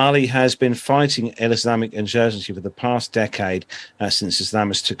 Mali has been fighting Islamic insurgency for the past decade since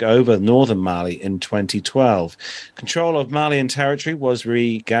Islamists took over northern Mali in 2012. Control of Malian territory was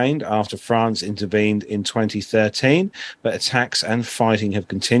regained after France intervened in 2013, but attacks and fighting have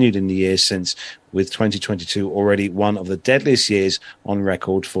continued in the years since, with 2022 already one of the deadliest years on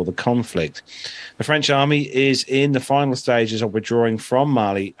record for the conflict. The French army is in the final stages of withdrawing from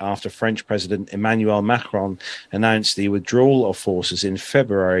Mali after French President Emmanuel Macron announced the withdrawal of forces in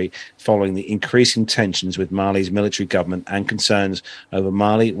February following the increasing tensions with Mali's military government and concerns over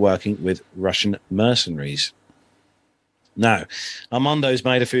Mali working with Russian mercenaries. Now, Armando's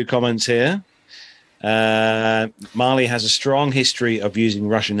made a few comments here. Mali has a strong history of using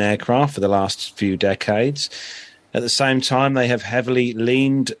Russian aircraft for the last few decades. At the same time, they have heavily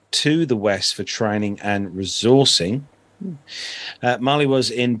leaned to the West for training and resourcing. Mali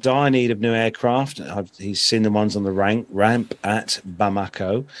was in dire need of new aircraft. He's seen the ones on the ramp at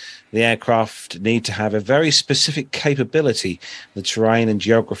Bamako. The aircraft need to have a very specific capability. The terrain and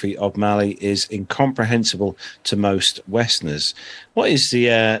geography of Mali is incomprehensible to most Westerners. What is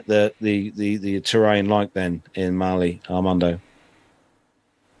the terrain like then in Mali, Armando?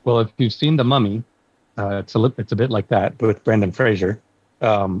 Well, if you've seen The Mummy, it's a bit like that, but with Brendan Fraser.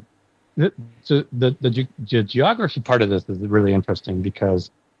 So the geography part of this is really interesting because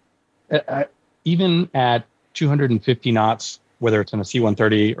even at 250 knots, whether it's in a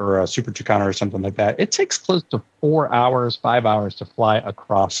C-130 or a Super Tucano or something like that, it takes close to 5 hours to fly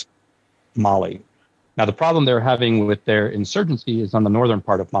across Mali. Now, the problem they're having with their insurgency is on the northern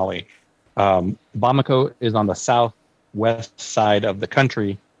part of Mali. Bamako is on the southwest side of the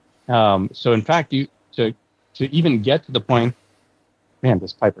country. So, in fact, to even get to the point. Man,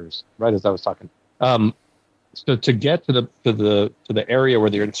 this Piper's right as I was talking. So to get to the area where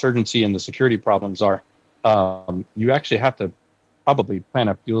the insurgency and the security problems are, you actually have to probably plan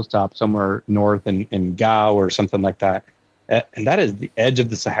a fuel stop somewhere north in Gao or something like that, and that is the edge of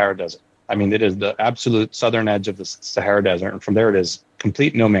the Sahara Desert. I mean, it is the absolute southern edge of the Sahara Desert, and from there it is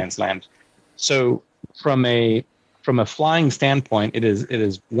complete no man's land. So from a flying standpoint, it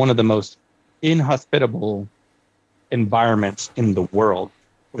is one of the most inhospitable environments in the world,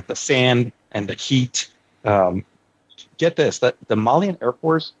 with the sand and the heat. Get this, that the Malian Air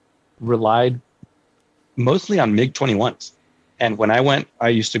Force relied mostly on MiG-21s. And when I went, I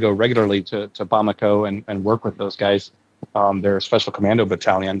used to go regularly to Bamako and work with those guys. Their special commando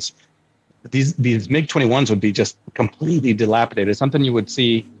battalions. These MiG-21s would be just completely dilapidated. Something you would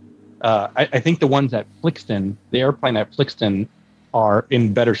see. I think the ones at Flixton, the airplane at Flixton, are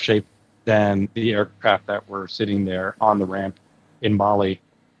in better shape than the aircraft that were sitting there on the ramp in Mali.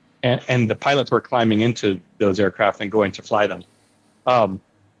 And the pilots were climbing into those aircraft and going to fly them.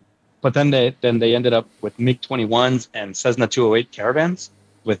 But then they ended up with MiG-21s and Cessna 208 Caravans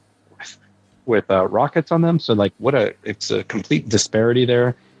with rockets on them. So it's a complete disparity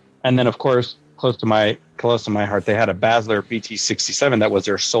there. And then, of course, close to my heart, they had a Basler BT-67 that was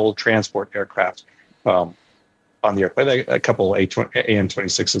their sole transport aircraft. On the airplane, a couple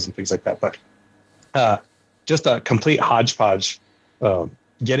AN-26s and things like that, but just a complete hodgepodge.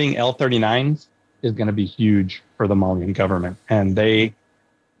 Getting L-39s is going to be huge for the Malian government, and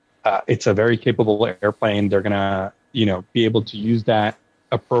it's a very capable airplane. They're going to, be able to use that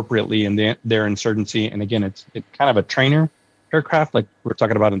appropriately in their insurgency. And again, it's kind of a trainer aircraft, like we were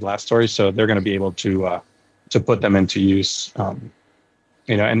talking about in the last story. So they're going to be able to put them into use. And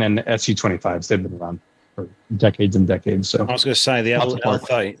then SU-25s, they've been around for decades and decades. So I was going to say the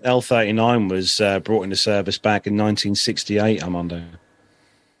L-39 was brought into service back in 1968, Armando.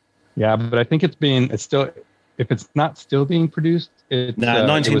 Yeah, but I think it's still, if it's not still being produced, it's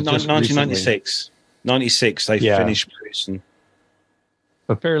 1996. 96 they finished producing.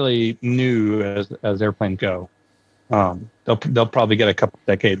 But fairly new as airplanes go. They'll probably get a couple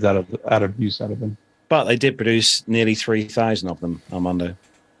decades out of use out of them. But they did produce nearly 3,000 of them, Armando.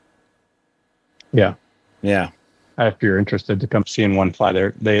 Yeah. Yeah. If you're interested to come see in one fly,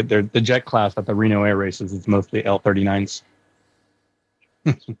 they're the jet class at the Reno Air Races. It's mostly L-39s.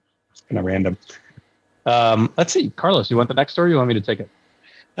 It's kind of random. Let's see, Carlos, you want the next story? Or you want me to take it?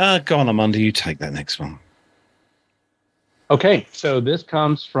 Go on, Armando. You take that next one. Okay, so this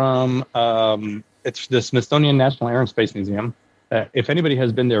comes from it's the Smithsonian National Air and Space Museum. If anybody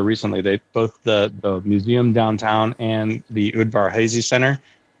has been there recently, both the museum downtown and the Udvar-Hazy Center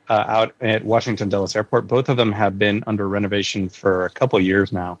out at Washington Dulles Airport, both of them have been under renovation for a couple of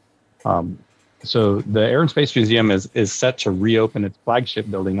years now. So the Air and Space Museum is set to reopen its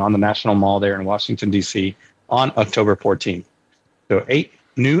flagship building on the National Mall there in Washington, D.C. on October 14th. So 8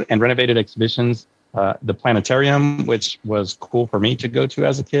 new and renovated exhibitions. The planetarium, which was cool for me to go to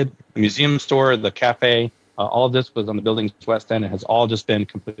as a kid, the museum store, the cafe, all of this was on the building's west end. It has all just been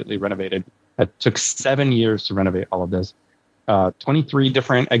completely renovated. It took 7 years to renovate all of this. 23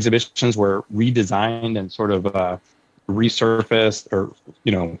 different exhibitions were redesigned and sort of resurfaced or,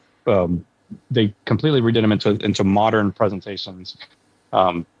 they completely redid them into modern presentations.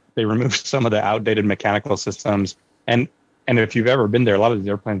 They removed some of the outdated mechanical systems, and if you've ever been there, a lot of these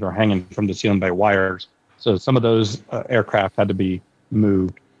airplanes are hanging from the ceiling by wires. So some of those aircraft had to be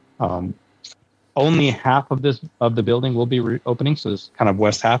moved. Only half of the building will be reopening, so this kind of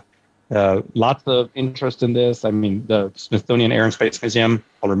west half. Lots of interest in this. I mean, the Smithsonian Air and Space Museum,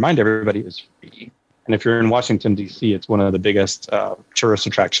 I'll remind everybody, is free. And if you're in Washington, D.C., it's one of the biggest tourist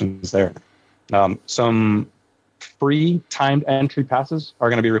attractions there. Some free timed entry passes are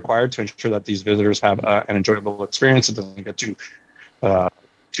going to be required to ensure that these visitors have an enjoyable experience. It doesn't get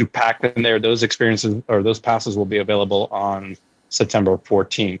too packed in there. Those experiences or those passes will be available on September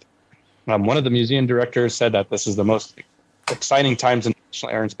 14th. One of the museum directors said that this is the most exciting times in the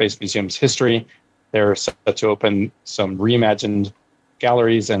National Air and Space Museum's history. They're set to open some reimagined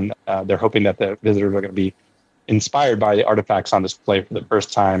galleries, and they're hoping that the visitors are going to be inspired by the artifacts on display for the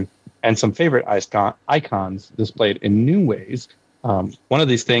first time, and some favorite icons displayed in new ways. One of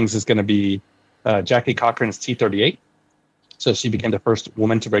these things is going to be Jackie Cochran's T-38. So she became the first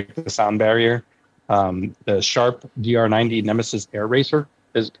woman to break the sound barrier. The Sharp DR-90 Nemesis Air Racer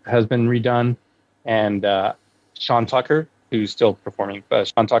has been redone. And Sean Tucker, who's still performing,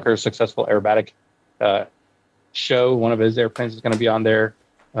 Sean Tucker's successful aerobatic show, one of his airplanes is going to be on there.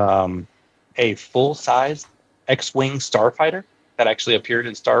 A full-size X-Wing starfighter that actually appeared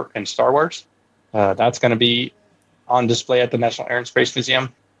in Star Wars. That's going to be on display at the National Air and Space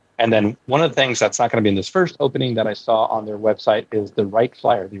Museum. And then one of the things that's not going to be in this first opening that I saw on their website is the Wright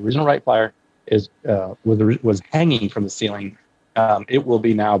Flyer. The original Wright Flyer was hanging from the ceiling. It will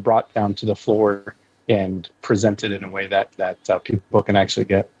be now brought down to the floor and presented in a way that people can actually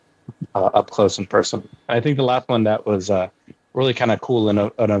get up close in person. And I think the last one that was really kind of cool and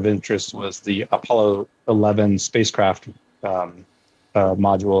of interest was the Apollo 11 spacecraft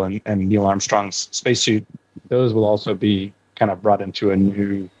module and Neil Armstrong's spacesuit. Those will also be kind of brought into a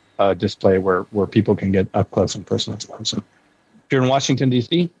new display where people can get up close in person as well. So if you're in Washington,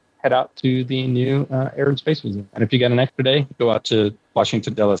 D.C., head out to the new Air and Space Museum. And if you get an extra day, go out to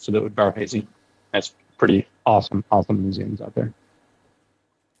Washington Dulles to the Udvar-Hazy. That's pretty awesome museums out there.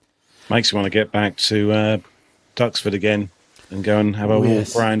 Makes you want to get back to Duxford again and go and have a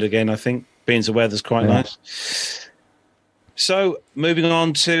walk around again, I think, being the weather's quite nice. So, moving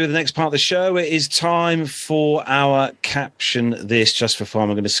on to the next part of the show, it is time for our Caption This Just for Fun.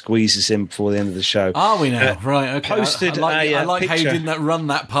 We're going to squeeze this in before the end of the show. Are we now? Right, okay. Posted I like picture. how you didn't run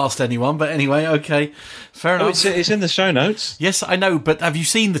that past anyone, but anyway, okay. Fair enough. It's in the show notes. Yes, I know, but have you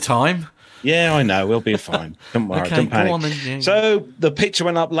seen the time? Yeah, I know. We'll be fine. Don't worry. Okay, don't panic. go on then. Yeah. So the picture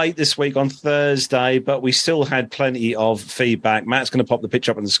went up late this week on Thursday, but we still had plenty of feedback. Matt's going to pop the picture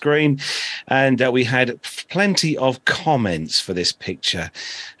up on the screen, and we had plenty of comments for this picture.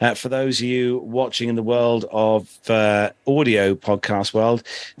 For those of you watching in the world of audio podcast world,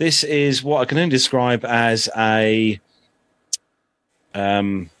 this is what I can only describe as a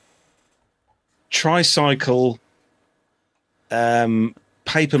tricycle.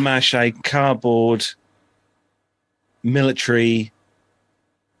 Paper mache, cardboard, military.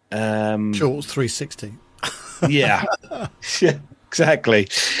 Shorts 360. Yeah, exactly.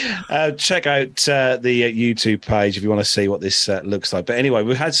 Check out the YouTube page if you want to see what this looks like. But anyway,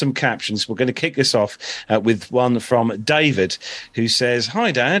 we've had some captions. We're going to kick this off with one from David, who says,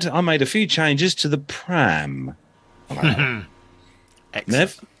 "Hi, Dad. I made a few changes to the pram."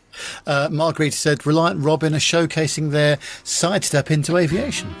 Nev? Marguerite said, Reliant Robin are showcasing their sidestep into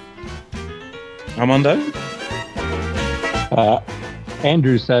aviation. Armando?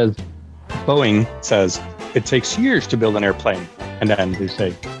 Andrew says, Boeing says, it takes years to build an airplane. And then they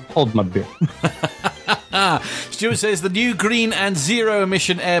say, hold my beer. Stuart says, the new green and zero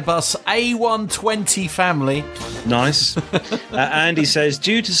emission Airbus A120 family. Nice. Andy says,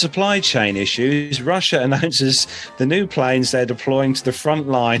 due to supply chain issues, Russia announces the new planes they're deploying to the front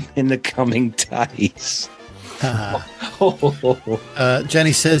line in the coming days.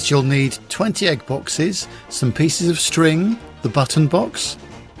 Jenny says you'll need 20 egg boxes, some pieces of string, the button box.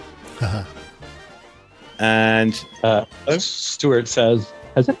 And Stuart says,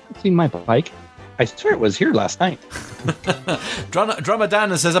 has anyone seen my bike? I swear it was here last night. Drummer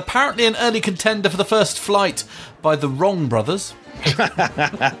Dan says, apparently an early contender for the first flight by the Wrong Brothers.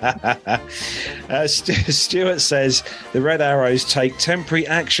 Stuart says the Red Arrows take temporary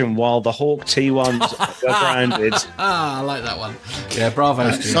action while the Hawk T1s are grounded. I like that one. Yeah,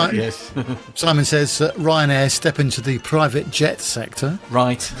 bravo, Stuart. Yes. Simon says Ryanair step into the private jet sector.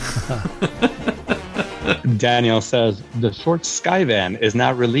 Right. Daniel says the short Skyvan is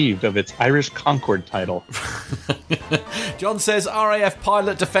now relieved of its Irish Concorde title. John says RAF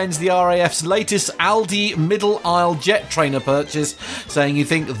pilot defends the RAF's latest Aldi middle aisle jet trainer purchase, saying you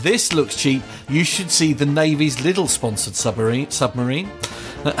think this looks cheap, you should see the Navy's Lidl sponsored submarine.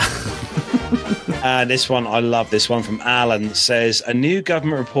 This one, I love this one from Alan, says a new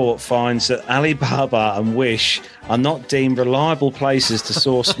government report finds that Alibaba and Wish are not deemed reliable places to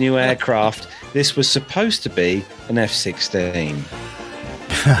source new aircraft. This was supposed to be an F-16.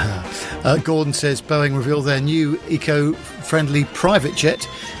 Gordon says Boeing revealed their new eco-friendly private jet.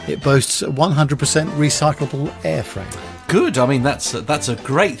 It boasts a 100% recyclable airframe. Good. I mean, that's a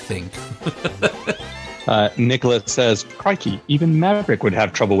great thing. Nicholas says, crikey, even Maverick would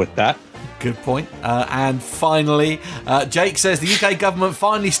have trouble with that. Good point. And finally, Jake says the UK government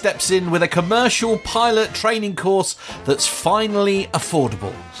finally steps in with a commercial pilot training course that's finally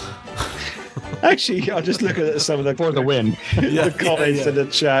affordable. Actually, I'm just looking at some of the for the win. The comments in the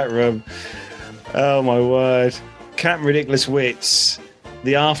chat room. Oh my word! Captain Ridiculous Wits,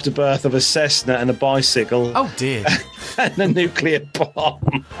 the afterbirth of a Cessna and a bicycle. Oh dear! And a nuclear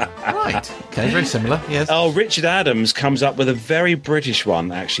bomb. Right. Okay. Very similar. Yes. Oh, Richard Adams comes up with a very British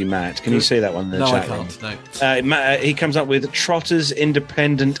one. Actually, Matt, can you see that one in the chat room? No, I can't. No. He comes up with Trotters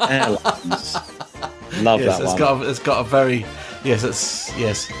Independent Airlines. Love that one. It's got a very. Yes,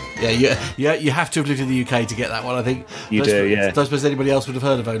 yeah. You have to have lived in the UK to get that one. I think you do. Yeah. I don't suppose anybody else would have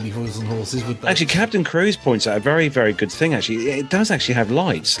heard of Only Fools and Horses, would they? Actually, Captain Cruise points out a very, very good thing. Actually, it does actually have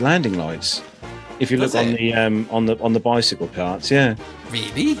lights, landing lights. If you look on the bicycle parts, yeah.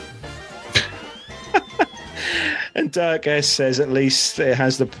 Really? And Dirk S says at least it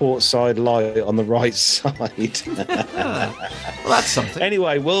has the port side light on the right side. Well, that's something.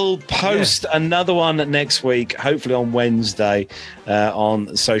 Anyway, we'll post another one next week, hopefully on Wednesday,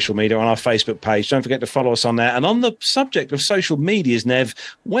 on social media, on our Facebook page. Don't forget to follow us on there. And on the subject of social medias, Nev,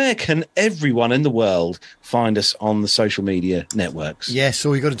 where can everyone in the world find us on the social media networks? Yes,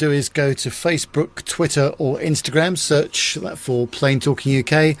 all you've got to do is go to Facebook, Twitter or Instagram, search that for Plain Talking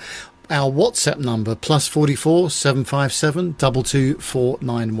UK. Our WhatsApp number, +44 757 224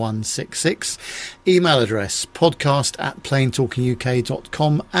 9166. Email address,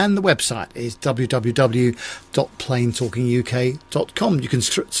 podcast@plaintalkinguk.com. And the website is www.plaintalkinguk.com. You can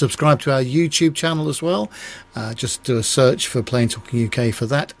subscribe to our YouTube channel as well. Just do a search for Plain Talking UK for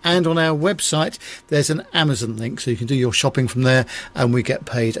that. And on our website, there's an Amazon link, so you can do your shopping from there, and we get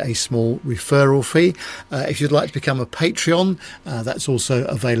paid a small referral fee. If you'd like to become a Patreon, that's also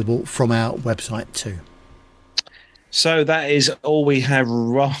available from our website too. So that is all we've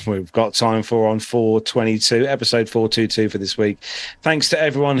got time for on 422, episode 422 for this week. Thanks to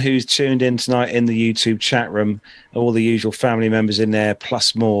everyone who's tuned in tonight in the YouTube chat room, all the usual family members in there,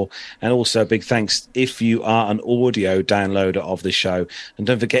 plus more. And also a big thanks if you are an audio downloader of the show. And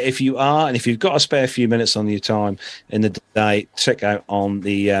don't forget, if you are, and if you've got a spare few minutes on your time in the day, check out on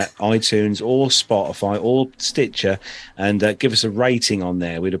the iTunes or Spotify or Stitcher and give us a rating on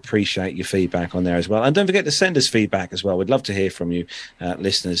there. We'd appreciate your feedback on there as well. And don't forget to send us feedback as well. We'd love to hear from you,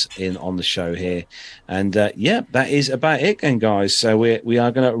 listeners, in on the show here. And that is about it, then, guys. So we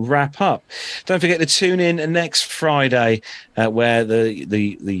are going to wrap up. Don't forget to tune in next Friday, where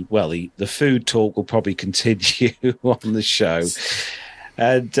the food talk will probably continue on the show.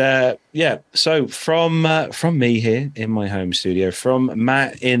 And so from me here in my home studio, from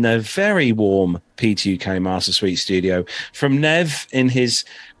Matt in a very warm P2UK Master Suite studio, from Nev in his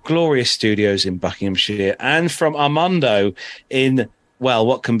glorious studios in Buckinghamshire, and from Armando in, well,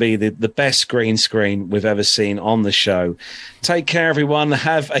 what can be the best green screen we've ever seen on the show. Take care, everyone.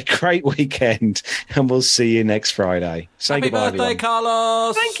 Have a great weekend, and we'll see you next Friday. Say Happy goodbye, birthday, everyone.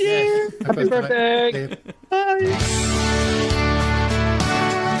 Carlos. Thank you. Happy birthday. Bye.